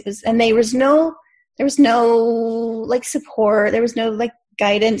 And there was no like support. There was no like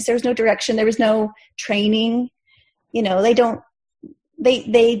guidance. There was no direction. There was no training. You know,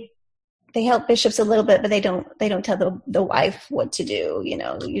 they help bishops a little bit, but they don't tell the wife what to do. You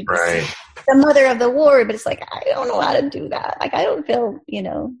know, right. The mother of the ward, but it's like, I don't know how to do that. Like, I don't feel, you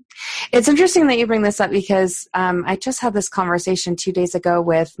know. It's interesting that you bring this up because I just had this conversation 2 days ago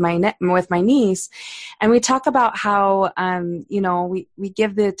with my niece, and we talk about how you know, we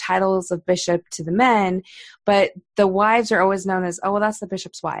give the titles of bishop to the men, but the wives are always known as, oh, well, that's the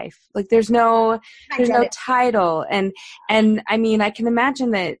bishop's wife. Like, there's no title, and I mean, I can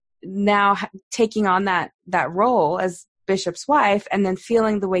imagine that now taking on that role as bishop's wife and then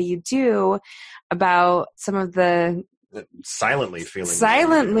feeling the way you do about some of the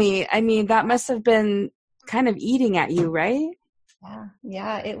silently, I mean, that must have been kind of eating at you, right?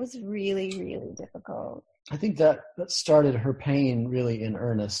 Yeah, it was really, really difficult. I think that started her pain really in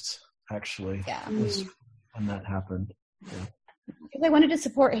earnest, actually. Yeah. Was when that happened. Yeah. Because I wanted to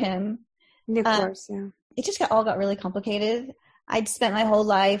support him. Of course, yeah. It just got really complicated. I'd spent my whole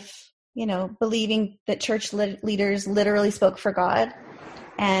life, you know, believing that church leaders literally spoke for God.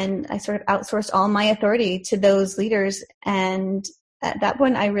 And I sort of outsourced all my authority to those leaders. And at that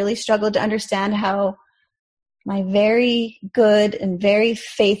point, I really struggled to understand how my very good and very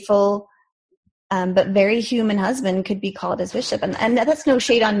faithful, but very human husband could be called as bishop. And that's no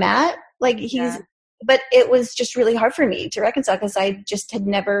shade on Matt. Like, but it was just really hard for me to reconcile because I just had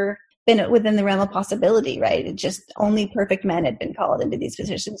never been within the realm of possibility, right? It just only perfect men had been called into these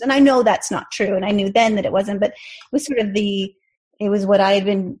positions. And I know that's not true. And I knew then that it wasn't, but it was sort of it was what I had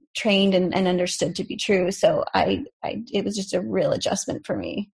been trained and understood to be true. So it was just a real adjustment for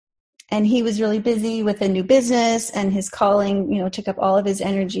me. And he was really busy with a new business, and his calling, you know, took up all of his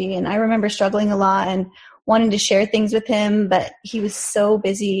energy. And I remember struggling a lot and wanting to share things with him, but he was so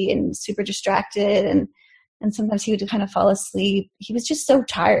busy and super distracted, and sometimes he would kind of fall asleep. He was just so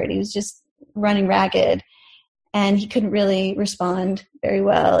tired. He was just running ragged, and he couldn't really respond very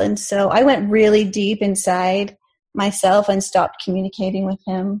well. And so I went really deep inside myself and stopped communicating with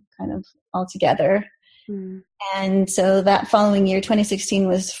him kind of altogether. Mm. And so that following year, 2016,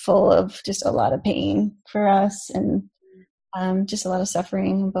 was full of just a lot of pain for us and just a lot of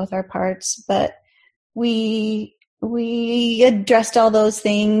suffering on both our parts. But we addressed all those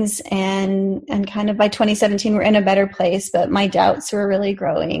things, and kind of by 2017 we're in a better place, but my doubts were really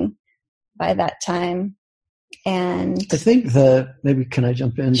growing by that time. And I think maybe can I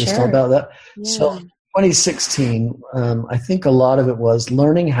jump in just about that? Yeah. So 2016, I think a lot of it was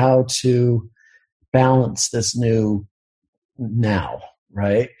learning how to balance this new now,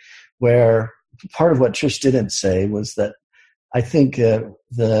 right? Where part of what Trish didn't say was that I think one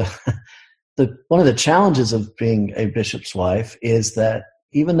of the challenges of being a bishop's wife is that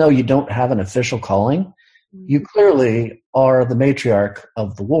even though you don't have an official calling, you clearly are the matriarch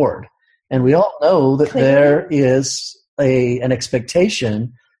of the ward. And we all know that there is an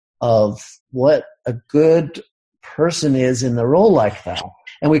expectation of what a good person is in the role like that.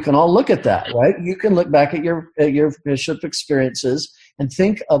 And we can all look at that, right? You can look back at your bishop experiences and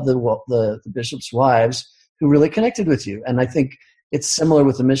think of the bishop's wives who really connected with you. And I think it's similar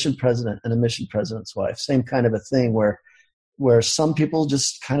with the mission president and the mission president's wife. Same kind of a thing where some people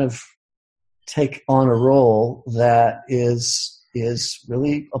just kind of take on a role that is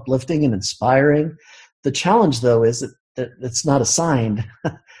really uplifting and inspiring. The challenge, though, is that it's not assigned.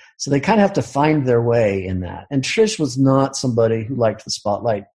 So they kind of have to find their way in that. And Trish was not somebody who liked the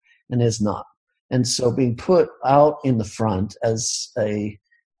spotlight and is not. And so being put out in the front as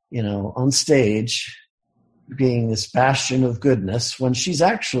on stage, being this bastion of goodness when she's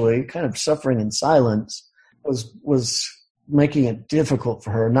actually kind of suffering in silence was making it difficult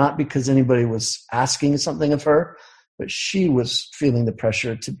for her, not because anybody was asking something of her, but she was feeling the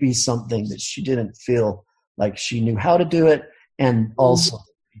pressure to be something that she didn't feel like she knew how to do it, and also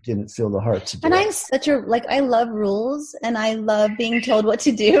didn't feel the heart to do it. And I'm such I love rules, and I love being told what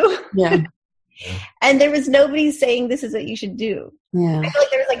to do. Yeah. And there was nobody saying this is what you should do. Yeah. I feel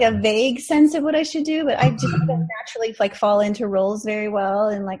like there was like a vague sense of what I should do, but I just don't naturally like fall into roles very well,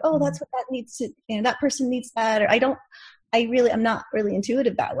 and like, oh, that's what that needs to, that person needs that, or I'm not really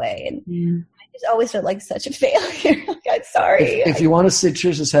intuitive that way, and I just always felt like such a failure. Like, I'm sorry. If you want to see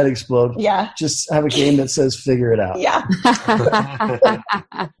Trish's head explode, just have a game that says "Figure it out." Yeah.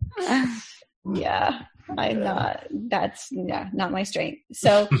 Yeah. I'm not. That's not my strength.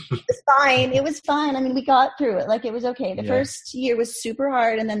 So it's fine. It was fine. I mean, we got through it. Like, it was okay. The first year was super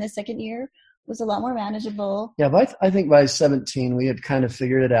hard, and then the second year was a lot more manageable. Yeah, but I think by 17 we had kind of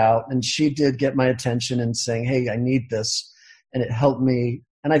figured it out, and she did get my attention and saying, "Hey, I need this," and it helped me.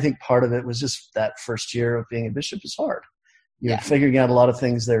 And I think part of it was just that first year of being a bishop is hard. you're figuring out a lot of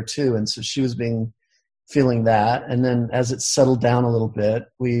things there too. And so she was feeling that. And then as it settled down a little bit,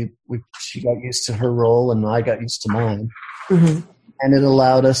 she got used to her role and I got used to mine. Mm-hmm. And it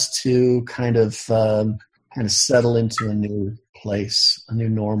allowed us to kind of settle into a new place, a new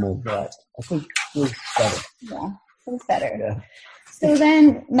normal that I think was better. Yeah, it was better. Yeah. So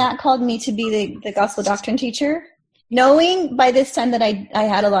then Matt called me to be the gospel doctrine teacher, knowing by this time that I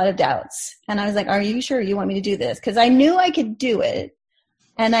had a lot of doubts. And I was like, are you sure you want me to do this? Because I knew I could do it.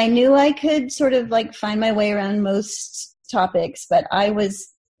 And I knew I could sort of like find my way around most topics, but I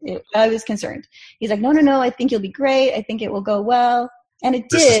was concerned. He's like, no, I think you'll be great. I think it will go well. And it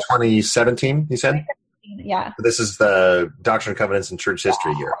did. This is 2017, you said? Yeah. This is the Doctrine and Covenants and Church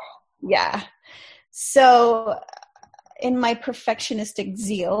History year. Yeah. So in my perfectionistic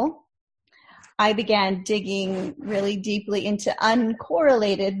zeal, I began digging really deeply into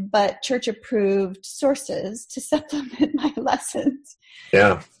uncorrelated but church-approved sources to supplement my lessons.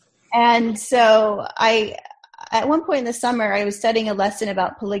 Yeah. And so at one point in the summer, I was studying a lesson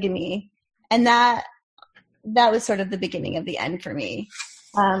about polygamy, and that was sort of the beginning of the end for me.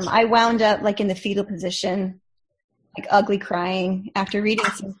 I wound up like in the fetal position, like ugly crying after reading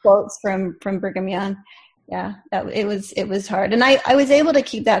some quotes from Brigham Young. Yeah, it was hard. And I was able to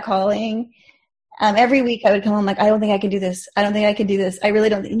keep that calling. Every week I would come home like, I don't think I can do this. I don't think I can do this. I really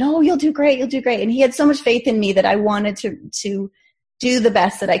don't. No, you'll do great. You'll do great. And he had so much faith in me that I wanted to do the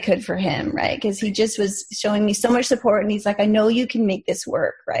best that I could for him, right? Because he just was showing me so much support. And he's like, I know you can make this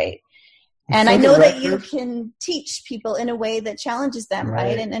work, right? And I know that you can teach people in a way that challenges them,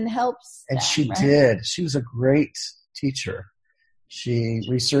 right? And helps them. And she right? did. She was a great teacher. She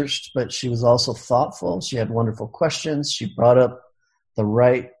researched, but she was also thoughtful. She had wonderful questions. She brought up the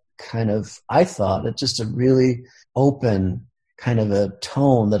right kind of, I thought, just a really open kind of a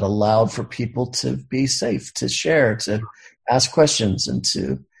tone that allowed for people to be safe, to share, to ask questions, and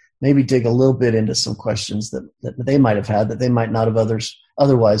to maybe dig a little bit into some questions that they might have had that they might not have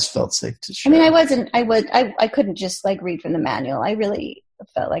otherwise felt safe to share. I mean, I couldn't just like read from the manual. I really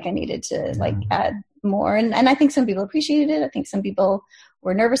felt like I needed to like add more. And I think some people appreciated it. I think some people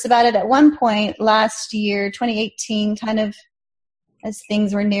were nervous about it. At one point last year, 2018, kind of as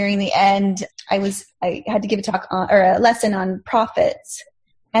things were nearing the end, I had to give a lesson on prophets.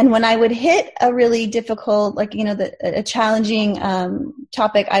 And when I would hit a really difficult, like, a challenging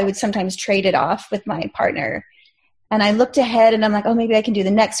topic, I would sometimes trade it off with my partner. And I looked ahead and I'm like, oh, maybe I can do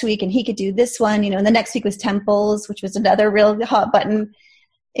the next week and he could do this one, and the next week was temples, which was another real hot button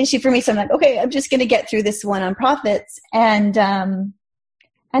issue for me. So I'm like, okay, I'm just going to get through this one on prophets. And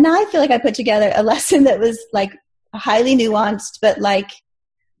I feel like I put together a lesson that was like highly nuanced, but like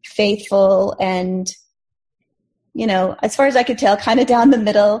faithful and, as far as I could tell, kind of down the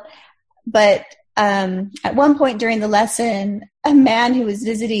middle. But at one point during the lesson, a man who was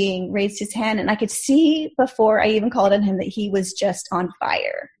visiting raised his hand, and I could see before I even called on him that he was just on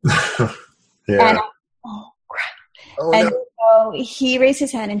fire. Yeah. And so he raised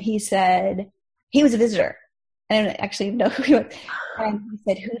his hand and he said, he was a visitor. I don't actually know who he was. And he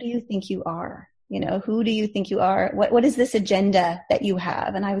said, who do you think you are? Who do you think you are? What is this agenda that you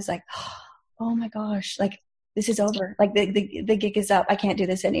have? And I was like, oh my gosh, like this is over. Like the gig is up. I can't do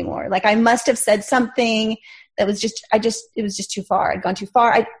this anymore. Like I must have said something that was it was just too far. I'd gone too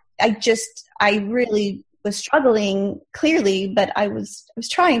far. I really was struggling clearly, but I was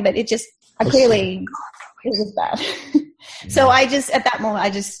trying, but it was bad. So I just, at that moment,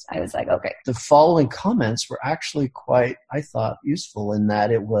 I was like, okay. The following comments were actually quite, I thought, useful in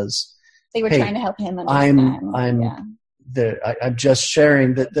that it was, they were trying to help him understand. I'm just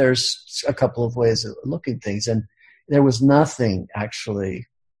sharing that there's a couple of ways of looking at things, and there was nothing actually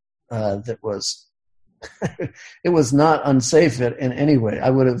that was it was not unsafe in any way. I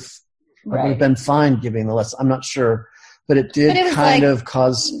would have been fine giving the lesson. I'm not sure, but it did kind of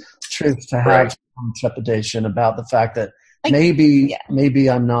cause Truth to have some trepidation about the fact that maybe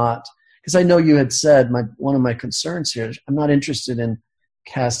I'm not, because I know you had said one of my concerns here is I'm not interested in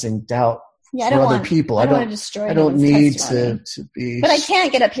casting doubt for other people. I don't need to be. But I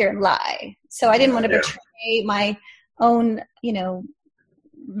can't get up here and lie. So I didn't want to betray my own,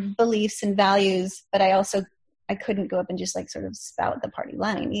 beliefs and values, but I couldn't go up and just like sort of spout the party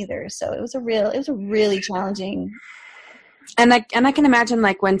line either. So it was a really challenging. And I can imagine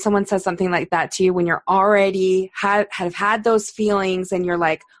like when someone says something like that to you, when you're already have had those feelings and you're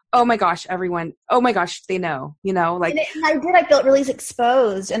like, oh my gosh, everyone, oh my gosh, they know, like. And I felt really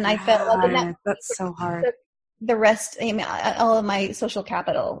exposed, and I felt like that's so hard. the rest, all of my social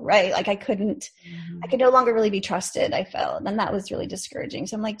capital, right? Like I could no longer really be trusted, I felt. And that was really discouraging.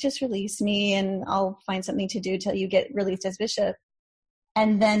 So I'm like, just release me and I'll find something to do till you get released as bishop.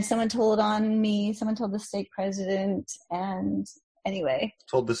 And then someone told the stake president, and anyway.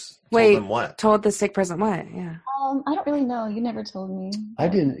 Told them what? Told the stake president what? Yeah. I don't really know. You never told me. I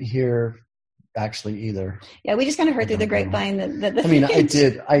didn't hear actually either. Yeah, we just kind of heard through the grapevine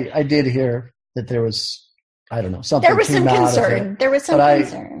that I did hear that there was, I don't know, something. There was some concern. There was some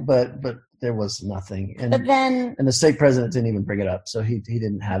concern. But there was nothing. And the stake president didn't even bring it up, so he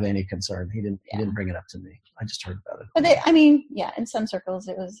didn't have any concern. He didn't bring it up to me. I just heard about it. But in some circles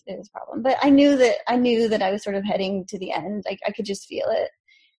it was a problem. But I knew that I was sort of heading to the end. Like I could just feel it,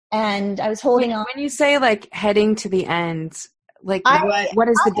 and I was holding on. When you say like heading to the end, like what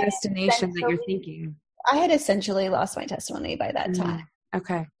is the destination that you're thinking? I had essentially lost my testimony by that time.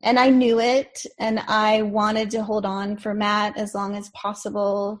 Okay. And I knew it, and I wanted to hold on for Matt as long as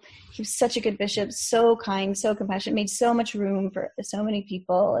possible. He was such a good bishop, so kind, so compassionate, made so much room for so many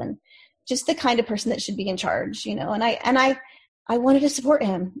people, and just the kind of person that should be in charge, And I wanted to support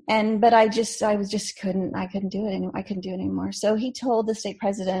him, but I couldn't do it anymore. I couldn't do it anymore. So he told the stake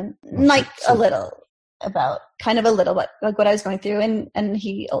president, a little what I was going through, and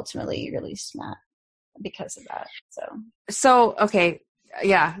he ultimately released Matt because of that. So okay.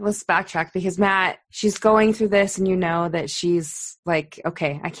 Yeah, let's backtrack, because Matt, she's going through this, and that she's like,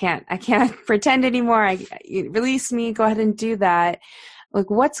 okay, I can't pretend anymore. Release me. Go ahead and do that. Like,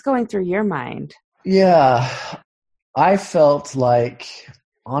 what's going through your mind? Yeah, I felt like,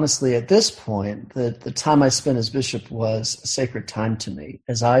 honestly, at this point, the time I spent as bishop was a sacred time to me.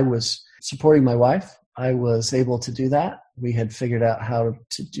 As I was supporting my wife, I was able to do that. We had figured out how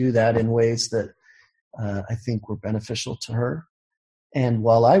to do that in ways that I think were beneficial to her. And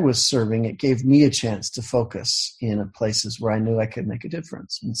while I was serving, it gave me a chance to focus in places where I knew I could make a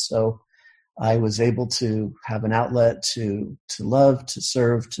difference. And so I was able to have an outlet to love, to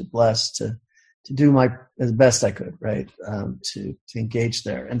serve, to bless, to do as best I could, right? To engage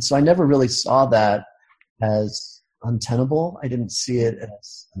there. And so I never really saw that as untenable. I didn't see it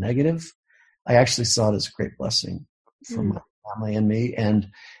as a negative. I actually saw it as a great blessing for my family and me. And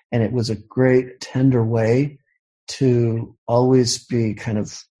it was a great, tender way to always be kind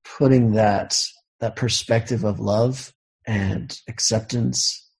of putting that perspective of love and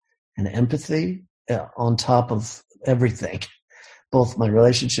acceptance and empathy on top of everything, both my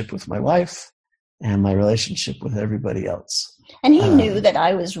relationship with my wife and my relationship with everybody else. And he knew that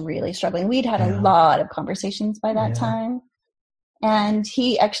I was really struggling. We'd had a lot of conversations by that time. And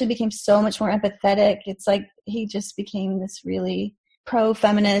he actually became so much more empathetic. It's like he just became this really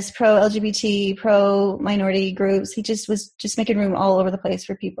pro-feminist, pro-LGBT, pro-minority groups. He just was making room all over the place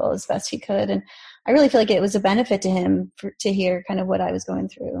for people as best he could. And I really feel like it was a benefit to him to hear kind of what I was going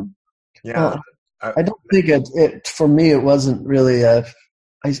through. Yeah. I don't think it for me, it wasn't really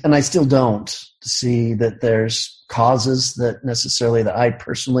and I still don't see that there's causes that necessarily that I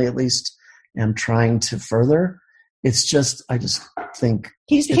personally at least am trying to further. It's just, I just think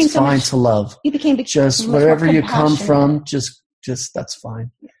it's fine to love. You became just wherever you come from, just that's fine,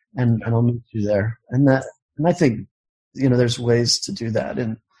 and I'll meet you there. And I think there's ways to do that,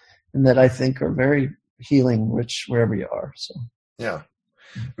 and that I think are very healing, rich wherever you are. So yeah,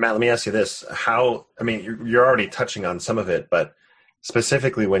 Matt, let me ask you this: you're already touching on some of it, but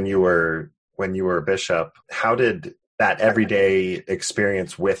specifically when you were a bishop, how did that everyday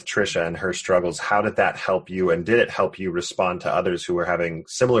experience with Tricia and her struggles, how did that help you, and did it help you respond to others who were having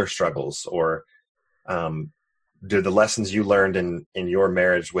similar struggles, or did the lessons you learned in your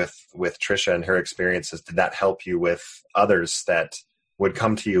marriage with Tricia and her experiences, did that help you with others that would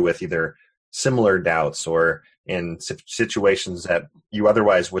come to you with either similar doubts or in situations that you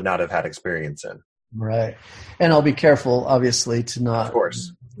otherwise would not have had experience in? Right. And I'll be careful, obviously, to not of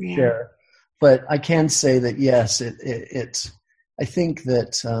course share. But I can say that, yes, I think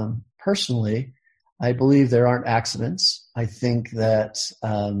that personally, I believe there aren't accidents. I think that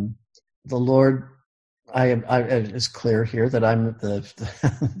the Lord, it is clear here that I'm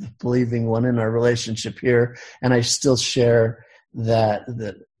the believing one in our relationship here, and I still share that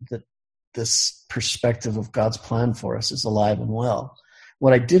this perspective of God's plan for us is alive and well.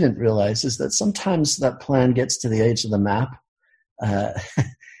 What I didn't realize is that sometimes that plan gets to the edge of the map,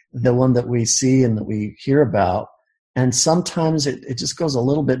 the one that we see and that we hear about, and sometimes it just goes a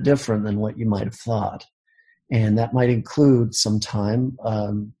little bit different than what you might have thought. And that might include some time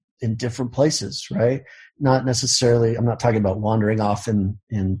in different places, right? Not necessarily, I'm not talking about wandering off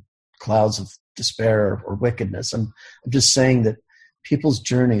in clouds of despair or wickedness. I'm just saying that people's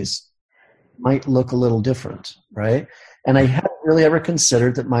journeys might look a little different, right? And I hadn't really ever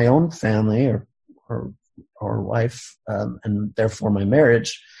considered that my own family or wife, and therefore my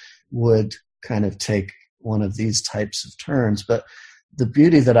marriage, would kind of take one of these types of turns. But the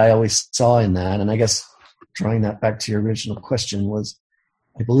beauty that I always saw in that, and I guess drawing that back to your original question, was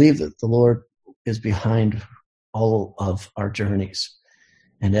I believe that the Lord is behind all of our journeys.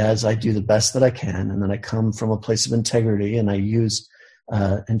 And as I do the best that I can, and then I come from a place of integrity, and I use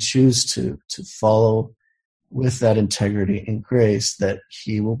and choose to follow with that integrity and grace, that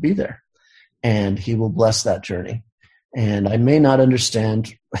He will be there and He will bless that journey. And I may not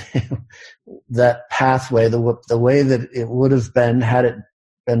understand that pathway the way that it would have been had it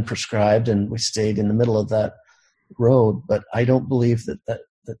been prescribed and we stayed in the middle of that road, but I don't believe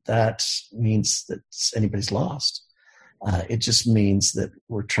that means that anybody's lost. It just means that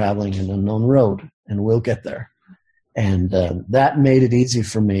we're traveling an unknown road, and we'll get there. And that made it easy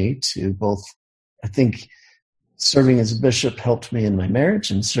for me to both, I think, serving as a bishop helped me in my marriage,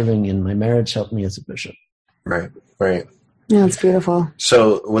 and serving in my marriage helped me as a bishop. Right. Yeah, it's beautiful.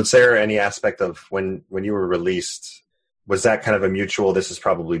 So was there any aspect of when you were released, was that kind of a mutual, this is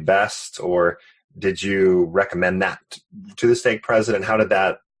probably best, or did you recommend that to the stake president? How did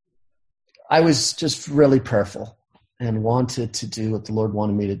that? I was just really prayerful and wanted to do what the Lord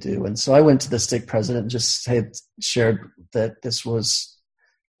wanted me to do. And so I went to the stake president and just shared that this was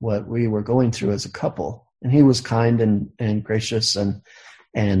what we were going through as a couple. And he was kind and gracious.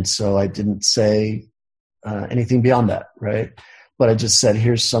 And so I didn't say anything beyond that, right? But I just said,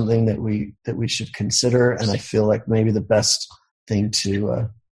 here's something that we should consider. And I feel like maybe the best thing to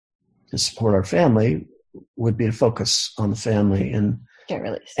support our family would be to focus on the family and get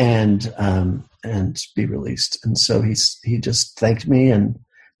released and be released. And so he just thanked me, and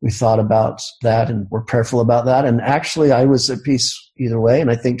we thought about that and were prayerful about that. And actually I was at peace either way. And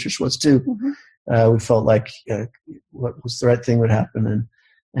I think Trish was too. Mm-hmm. We felt like what was the right thing would happen.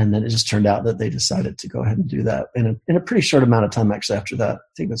 And then it just turned out that they decided to go ahead and do that in a pretty short amount of time, actually, after that. I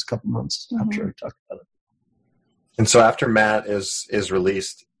think it was a couple months after I talked about it. And so after Matt is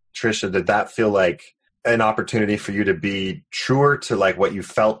released, Tricia, did that feel like an opportunity for you to be truer to like what you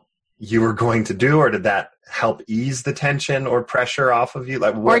felt you were going to do, or did that help ease the tension or pressure off of you?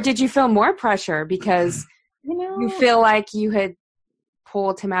 Like, or did you feel more pressure because you feel like you had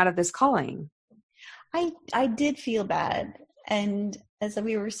pulled him out of this calling? I did feel bad. And as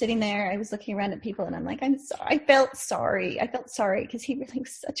we were sitting there, I was looking around at people, and I'm like, I'm sorry. I felt sorry because he really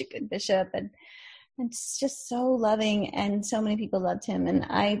was such a good bishop and just so loving, and so many people loved him. And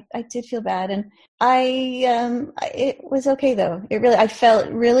I did feel bad, and it was okay though. I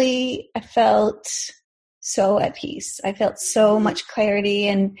felt so at peace. I felt so much clarity,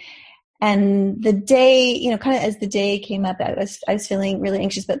 and the day, kind of as the day came up, I was feeling really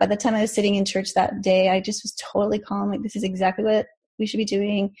anxious. But by the time I was sitting in church that day, I just was totally calm. Like, this is exactly what we should be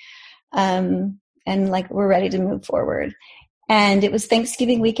doing. And like, we're ready to move forward. And it was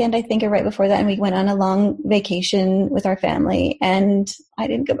Thanksgiving weekend, I think, or right before that. And we went on a long vacation with our family, and I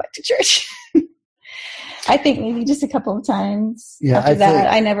didn't go back to church. I think maybe just a couple of times after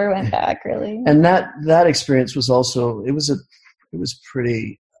that. I never went back, really. And that experience was also, it was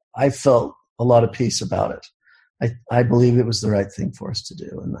pretty, I felt a lot of peace about it. I believe it was the right thing for us to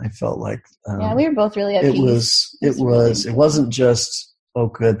do. And I felt like, we were both really at peace. It wasn't just, oh,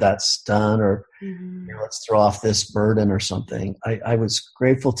 good, that's done, or let's throw off this burden or something. I was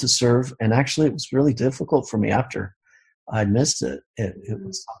grateful to serve. And actually it was really difficult for me after I missed it. It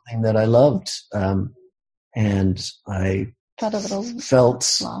was something that I loved. And I felt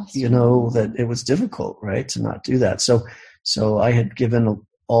lost. That it was difficult, right, to not do that. So I had given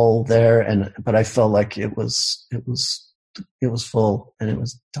all there, but I felt like it was full, and it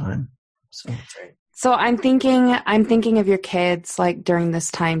was time. So I'm thinking of your kids, like, during this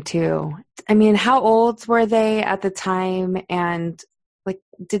time too. I mean, how old were they at the time? And like,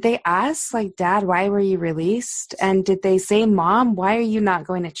 did they ask, like, Dad, why were you released? And did they say, Mom, why are you not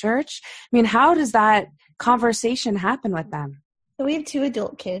going to church? I mean, how does that conversation happen with them? So we have 2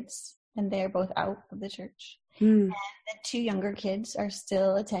 adult kids, and they're both out of the church. And the 2 younger kids are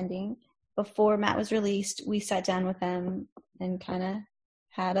still attending. Before Matt was released, we sat down with them and kind of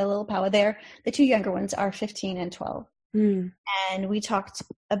had a little powwow there. The 2 younger ones are 15 and 12. And we talked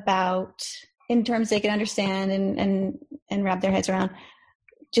about, in terms they can understand and wrap their heads around,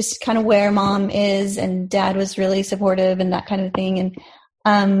 just kind of where Mom is, and Dad was really supportive and that kind of thing.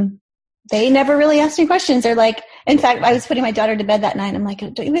 And they never really asked any questions. They're like, in fact, I was putting my daughter to bed that night, and I'm like,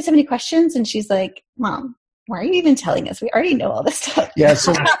 don't you guys have any questions? And she's like, Mom, why are you even telling us? We already know all this stuff. Yeah,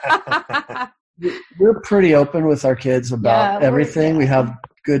 so we're pretty open with our kids about everything. We have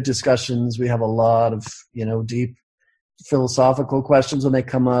good discussions. We have a lot of, deep philosophical questions when they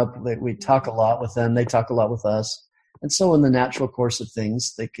come up. We talk a lot with them. They talk a lot with us. And so in the natural course of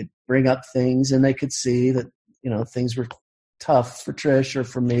things, they could bring up things and they could see that, things were tough for Trish or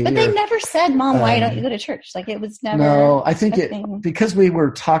for me. But they never said, Mom, why don't you go to church? Like, it was never. No, I think because we were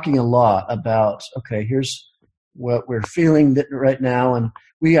talking a lot about, okay, here's what we're feeling right now. And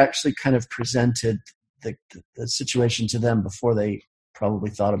we actually kind of presented the situation to them before they probably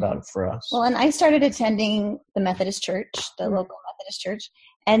thought about it for us. Well, and I started attending the Methodist church, the local Methodist church,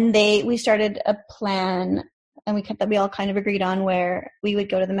 and we started a plan, and we all kind of agreed on where we would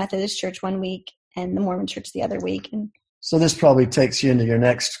go to the Methodist church one week and the Mormon church the other week. And so this probably takes you into your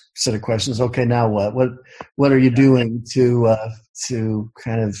next set of questions. Okay, now what? What are you doing to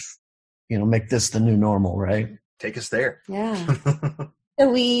kind of make this the new normal, right? Take us there. Yeah. So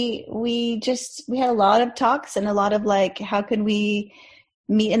we had a lot of talks and a lot of like, how can we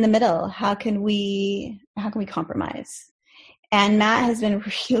meet in the middle? How can we compromise? And Matt has been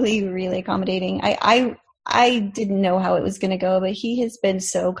really, really accommodating. I didn't know how it was going to go, but he has been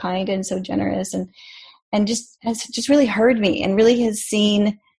so kind and so generous and just has just really heard me and really has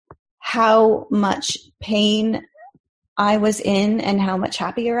seen how much pain I was in and how much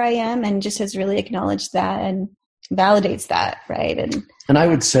happier I am, and just has really acknowledged that and validates that, right? And I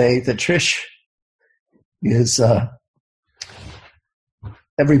would say that Trish is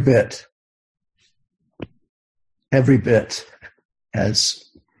every bit as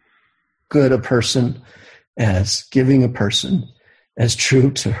good a person, as giving a person, as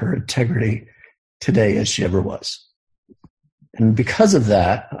true to her integrity today as she ever was. And because of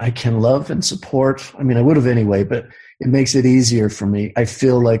that, I can love and support. I mean, I would have anyway, but it makes it easier for me. I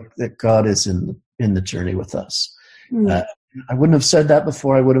feel like that God is in the journey with us. I wouldn't have said that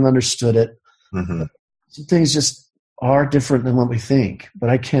before. I would have understood it. Mm-hmm. Some things just are different than what we think. But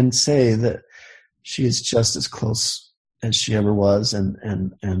I can say that she is just as close as she ever was,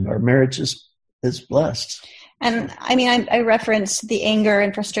 and our marriage is blessed. And I mean, I referenced the anger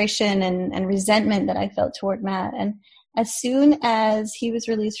and frustration and resentment that I felt toward Matt. And as soon as he was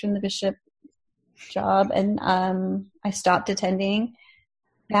released from the bishop job and I stopped attending,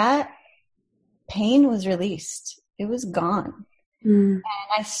 that pain was released. It was gone. And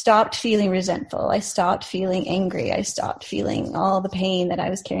I stopped feeling resentful. I stopped feeling angry. I stopped feeling all the pain that I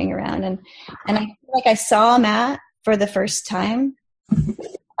was carrying around. And I feel like I saw Matt for the first time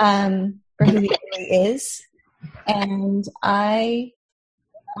for who he really is. And I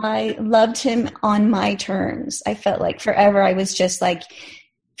loved him on my terms. I felt like forever I was just like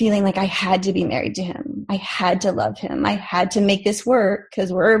feeling like I had to be married to him. I had to love him. I had to make this work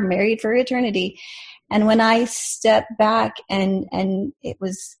because we're married for eternity. And when I stepped back and it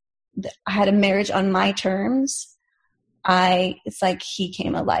was, I had a marriage on my terms, it's like he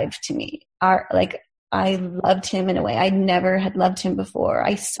came alive to me. I loved him in a way I never had loved him before.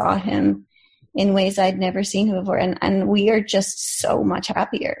 I saw him in ways I'd never seen him before. And we are just so much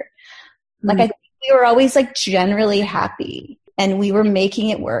happier. Like I think we were always like generally happy and we were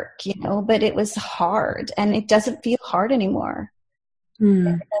making it work, but it was hard and it doesn't feel hard anymore. It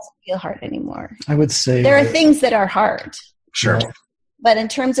doesn't feel hard anymore. I would say there are things that are hard. Sure. But in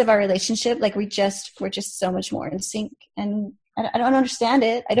terms of our relationship, like we're just so much more in sync. And I don't understand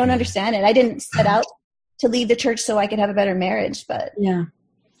it. I didn't set out to leave the church so I could have a better marriage, but it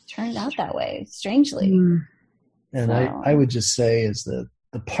turned out that way, strangely. And so. I would just say is the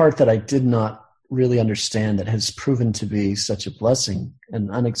part that I did not really understand that has proven to be such a blessing, an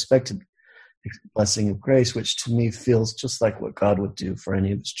unexpected blessing of grace, which to me feels just like what God would do for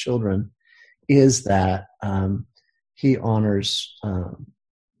any of his children, is that he honors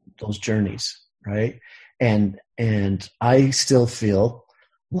those journeys, right? And I still feel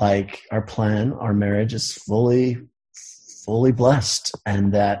like our marriage is fully blessed,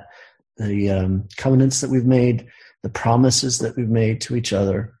 and that the covenants that we've made, the promises that we've made to each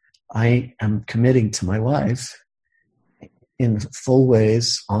other, I am committing to my wife in full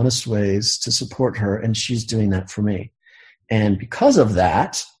ways, honest ways, to support her, and she's doing that for me. And because of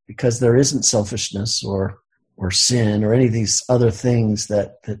that, because there isn't selfishness or sin or any of these other things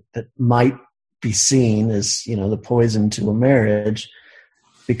that might be seen as, the poison to a marriage,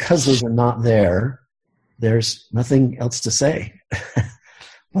 because those are not there, there's nothing else to say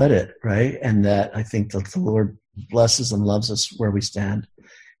but it, right? And that I think that the Lord blesses and loves us where we stand.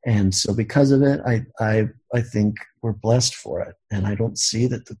 And so because of it, I think we're blessed for it. And I don't see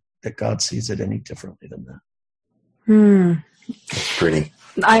that God sees it any differently than that. That's pretty.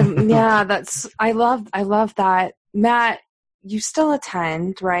 I love that. Matt, you still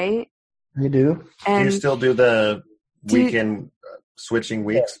attend, right? I do. And do you still do the weekend switching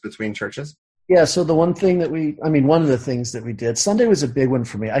weeks between churches? Yeah, so the one of the things that we did, Sunday was a big one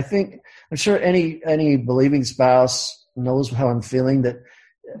for me. I'm sure any believing spouse knows how I'm feeling, that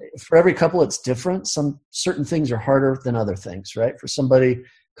for every couple it's different. Some certain things are harder than other things, right? For somebody,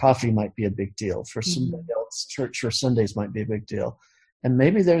 coffee might be a big deal. For somebody else, church or Sundays might be a big deal. And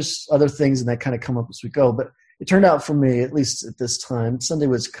maybe there's other things and that kind of come up as we go. But it turned out for me, at least at this time, Sunday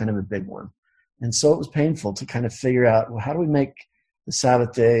was kind of a big one. And so it was painful to kind of figure out, well, how do we make the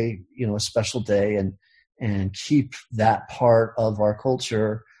Sabbath day, a special day and keep that part of our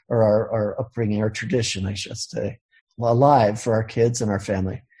culture or our upbringing, our tradition, I should say, alive for our kids and our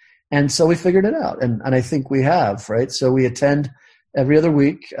family. And so we figured it out. And I think we have, right? So we attend every other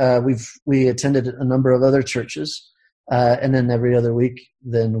week. We attended a number of other churches. And then every other week,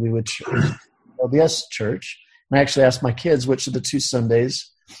 then we would LDS church. And I actually asked my kids which of the two Sundays,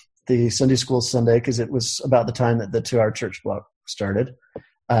 the Sunday school Sunday, because it was about the time that the 2-hour church block started.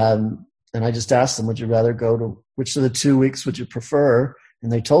 And I just asked them, would you rather go to which of the 2 weeks would you prefer?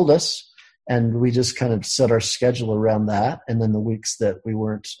 And they told us. And we just kind of set our schedule around that. And then the weeks that we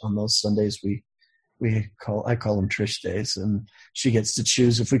weren't on those Sundays, I call them Trish days. And she gets to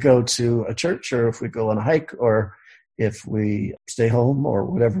choose if we go to a church or if we go on a hike or if we stay home or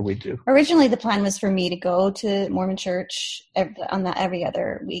whatever we do. Originally, the plan was for me to go to Mormon church every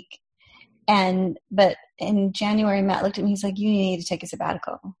other week. But in January, Matt looked at me. He's like, you need to take a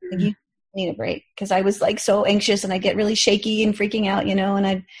sabbatical. Like, you need a break. Because I was like so anxious and I get really shaky and freaking out, and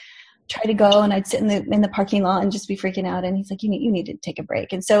I'd try to go and I'd sit in the parking lot and just be freaking out. And he's like, you need to take a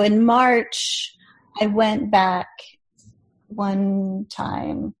break. And so in March, I went back one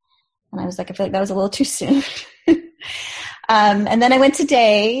time and I was like, I feel like that was a little too soon. And then I went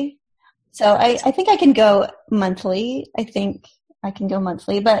today. So I think I can go monthly.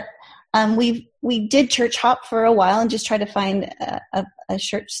 But we did church hop for a while and just try to find a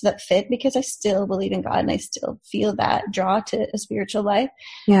church that fit, because I still believe in God and I still feel that draw to a spiritual life.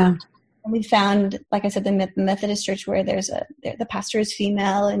 Yeah. And we found, like I said, the Methodist church where the pastor is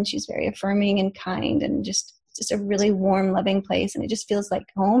female and she's very affirming and kind and just a really warm, loving place. And it just feels like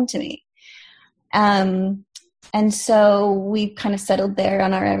home to me. And so we kind of settled there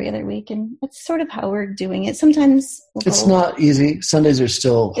on our every other week, and that's sort of how we're doing it. Sometimes it's not easy. Sundays are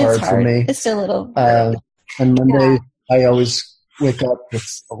still hard for me. It's still a little. And Monday, I always wake up with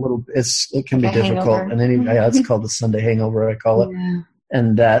a little. It can be difficult, hangover. And it's called the Sunday hangover. I call it,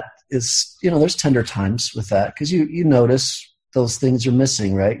 and that is, there's tender times with that, because you notice those things are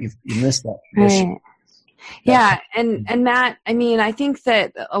missing, right? You miss that tradition. Right. Yeah. And Matt, I think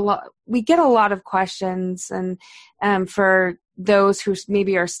that we get a lot of questions and for those who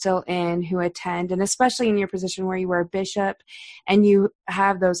maybe are still who attend, and especially in your position where you were a bishop and you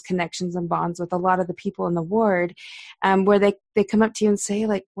have those connections and bonds with a lot of the people in the ward, where they come up to you and say,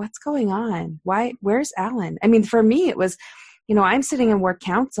 like, what's going on? Where's Alan? For me, it was, I'm sitting in ward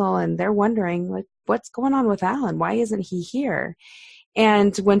council and they're wondering, like, what's going on with Alan? Why isn't he here?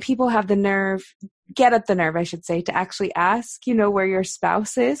 And when people have get up the nerve, I should say, to actually ask, where your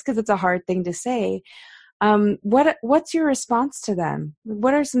spouse is, because it's a hard thing to say. What's your response to them?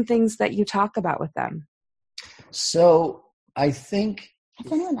 What are some things that you talk about with them? So I think...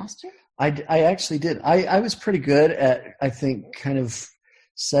 Has anyone asked you? I actually did. I was pretty good at, I think, kind of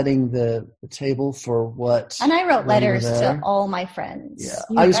setting the table for what... And I wrote letters to all my friends. Yeah.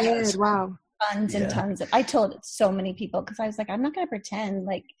 Wow. Tons and tons of. I told so many people, because I was like, I'm not going to pretend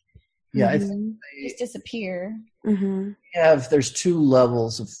like. Yeah, I think just disappear. Mm-hmm. There's 2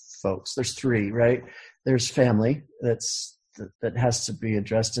 levels of folks. There's 3, right? There's family that has to be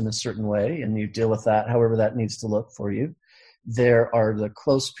addressed in a certain way, and you deal with that however that needs to look for you. There are the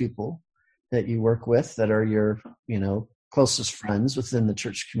close people that you work with that are your, closest friends within the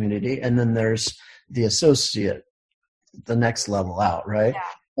church community, and then there's the associate, the next level out, right? Yeah.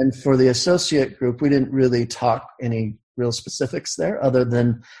 And for the associate group, we didn't really talk any real specifics there, other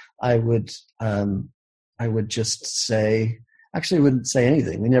than I would just say, actually I wouldn't say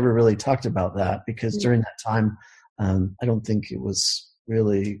anything. We never really talked about that, because during that time, I don't think it was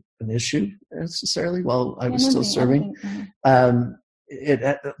really an issue necessarily while I was still serving. The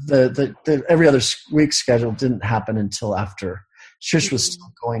every other week schedule didn't happen until after. Trish was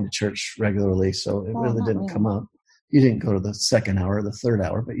still going to church regularly, so it really didn't come up. You didn't go to the second hour, the third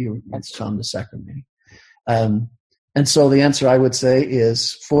hour, but you come to sacrament meeting. And so the answer I would say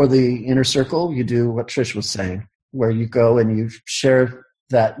is, for the inner circle, you do what Trish was saying, where you go and you share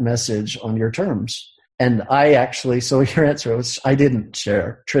that message on your terms. And so your answer was, I didn't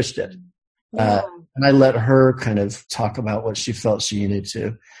share, Trish did. And I let her kind of talk about what she felt she needed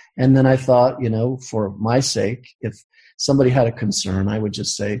to. And then I thought, for my sake, if somebody had a concern, I would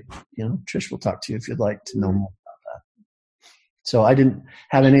just say, Trish will talk to you if you'd like to know more about that. So I didn't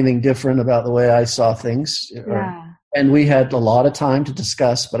have anything different about the way I saw things. And we had a lot of time to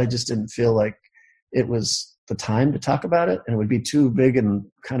discuss, but I just didn't feel like it was the time to talk about it, and it would be too big and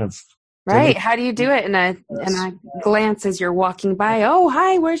kind of right. How do you do it in a glance as you're walking by? Oh,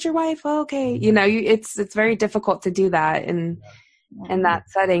 hi, where's your wife? Oh, okay. It's very difficult to do that in that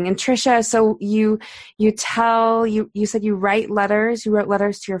setting. And Tricia, so you said you write letters. You wrote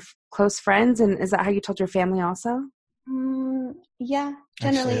letters to your close friends, and is that how you told your family also? Yeah,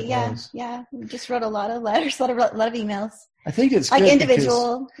 generally, yeah. We just wrote a lot of letters, a lot of emails. I think it's like good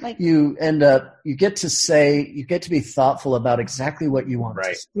individual. Like you get to be thoughtful about exactly what you want.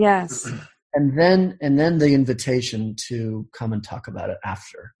 Right. To say. Yes. And then the invitation to come and talk about it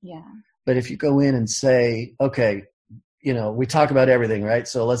after. Yeah. But if you go in and say, okay, we talk about everything, right?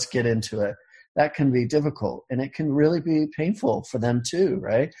 So let's get into it. That can be difficult, and it can really be painful for them too,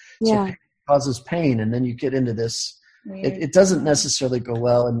 right? Yeah. So it causes pain, and then you get into this. It doesn't necessarily go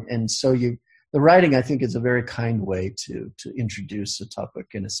well, and so the writing, I think, is a very kind way to introduce a topic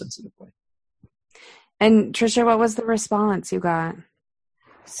in a sensitive way. And Tricia, what was the response you got?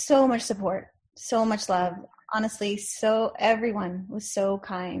 So much support, so much love. Honestly, everyone was so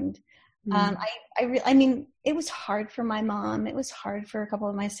kind. I mean, it was hard for my mom. It was hard for a couple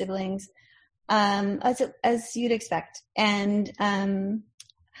of my siblings, as you'd expect. And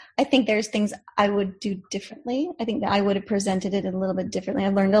I think there's things I would do differently. I think that I would have presented it a little bit differently. I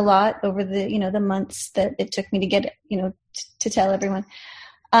learned a lot over the months that it took me to get, to tell everyone.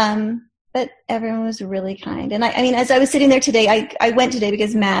 But everyone was really kind. And I mean, as I was sitting there today, I went today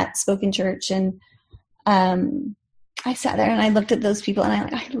because Matt spoke in church, and I sat there and I looked at those people,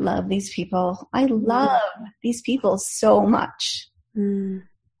 and I love these people. I love these people so much.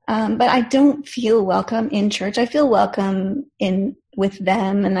 But I don't feel welcome in church. I feel welcome with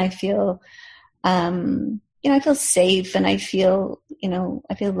them, and I feel, I feel safe, and I feel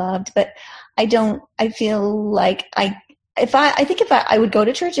loved, but I feel like I would go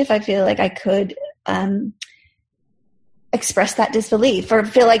to church if I feel like I could, express that disbelief, or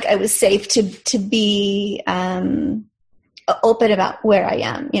feel like I was safe to be, open about where I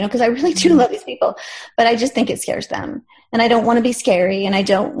am, because I really do love these people, but I just think it scares them, and I don't want to be scary, and I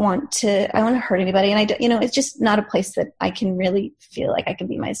don't want to hurt anybody. And I don't, it's just not a place that I can really feel like I can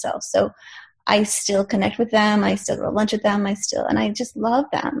be myself. So I still connect with them. I still go to lunch with them. And I just love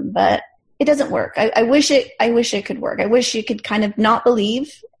them, but it doesn't work. I wish it could work. I wish you could kind of not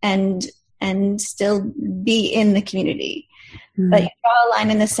believe and still be in the community. But you draw a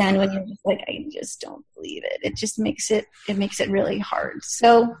line in the sand when you're just like, I just don't believe it. It just makes it really hard.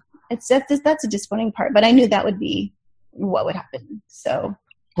 So that's a disappointing part, but I knew that would be what would happen. So,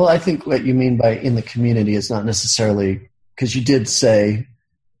 well, I think what you mean by in the community is not necessarily, because you did say,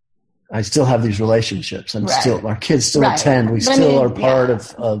 I still have these relationships, and our kids still attend. We still are part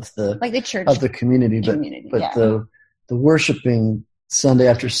of the like the church of the community, but the worshiping Sunday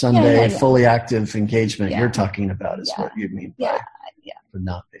after Sunday, fully active engagement you're talking about is what you mean by for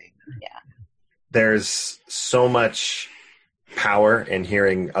not being there. Yeah. There's so much power in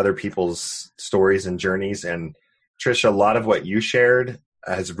hearing other people's stories and journeys. And Tricia, a lot of what you shared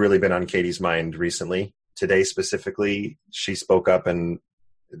has really been on Katie's mind recently. Today specifically, she spoke up, and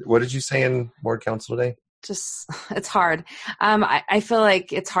what did you say in Ward Council today? Just, it's hard. I feel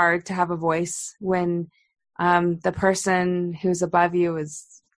like it's hard to have a voice when the person who's above you is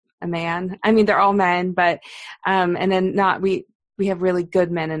a man. I mean, they're all men, but and then we have really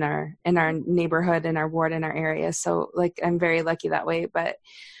good men in our neighborhood, in our ward, in our area. So like, I'm very lucky that way. But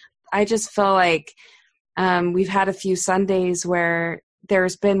I just feel like we've had a few Sundays where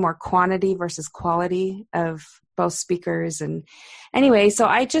there's been more quantity versus quality of both speakers. And anyway, so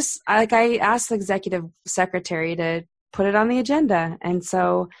I asked the executive secretary to put it on the agenda. And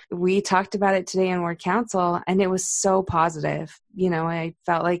so we talked about it today in Ward Council, and it was so positive. I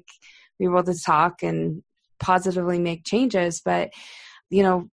felt like we were able to talk and positively make changes. But,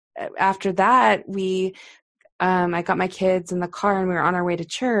 after that, I got my kids in the car, and we were on our way to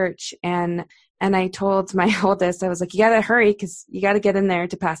church, and I told my oldest, I was like, you got to hurry because you got to get in there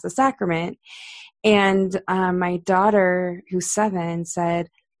to pass the sacrament. And my daughter, who's 7, said,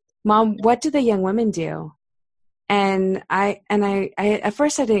 Mom, what do the young women do? And I at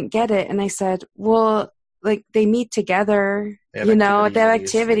first I didn't get it. And I said, well, like they meet together, they have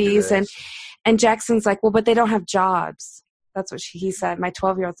activities. And Jackson's like, well, but they don't have jobs. That's what he said. My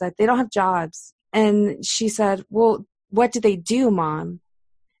 12-year-old said, they don't have jobs. And she said, well, what do they do, Mom?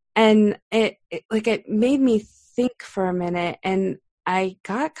 And it made me think for a minute, and I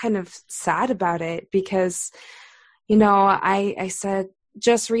got kind of sad about it because, I said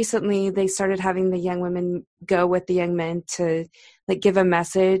just recently they started having the young women go with the young men to like give a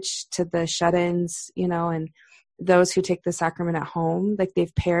message to the shut-ins, and those who take the sacrament at home. Like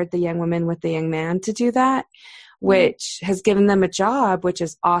they've paired the young women with the young man to do that, which has given them a job, which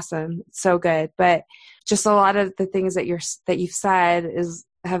is awesome. It's so good. But just a lot of the things that you've said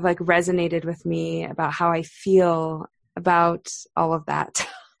have like resonated with me about how I feel about all of that.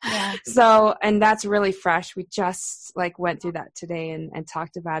 Yeah. So, and that's really fresh. We just like went through that today and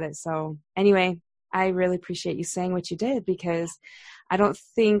talked about it. So anyway, I really appreciate you saying what you did, because I don't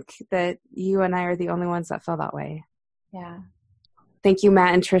think that you and I are the only ones that feel that way. Yeah. Thank you,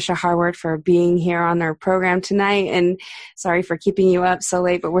 Matt and Tricia Harward, for being here on our program tonight. And sorry for keeping you up so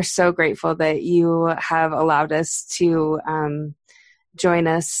late, but we're so grateful that you have allowed us to join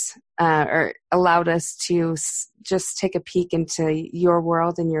us or allowed us to just take a peek into your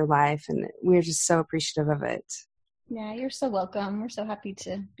world and your life. And we're just so appreciative of it. Yeah, you're so welcome. We're so happy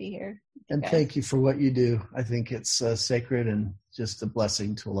to be here. And thank you for what you do. I think it's sacred and just a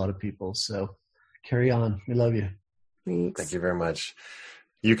blessing to a lot of people. So carry on. We love you. Thanks. Thank you very much.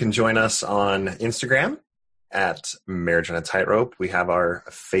 You can join us on Instagram at Marriage on a Tightrope. We have our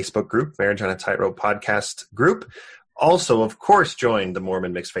Facebook group, Marriage on a Tightrope podcast group. Also, of course, join the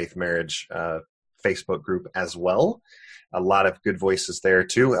Mormon Mixed Faith Marriage Facebook group as well. A lot of good voices there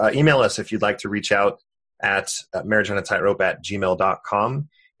too. Email us if you'd like to reach out at marriageonatightrope@gmail.com.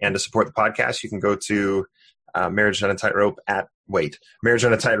 And to support the podcast, you can go to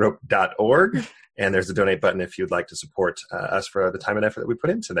marriageonatightrope.org. And there's a donate button if you'd like to support us for the time and effort that we put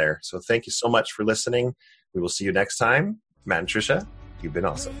into there. So thank you so much for listening. We will see you next time. Matt and Tricia, you've been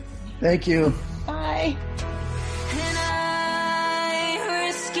awesome. Thank you. Bye. And I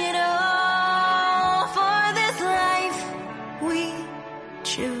risk it all for this life we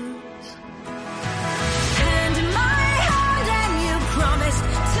choose.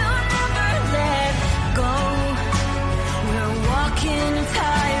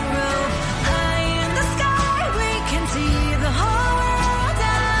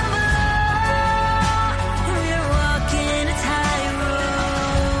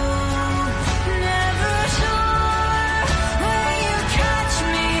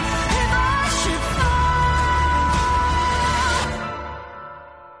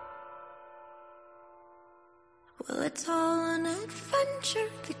 Well, it's all an adventure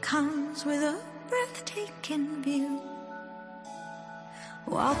that comes with a breathtaking view.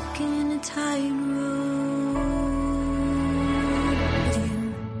 Walking a tightrope.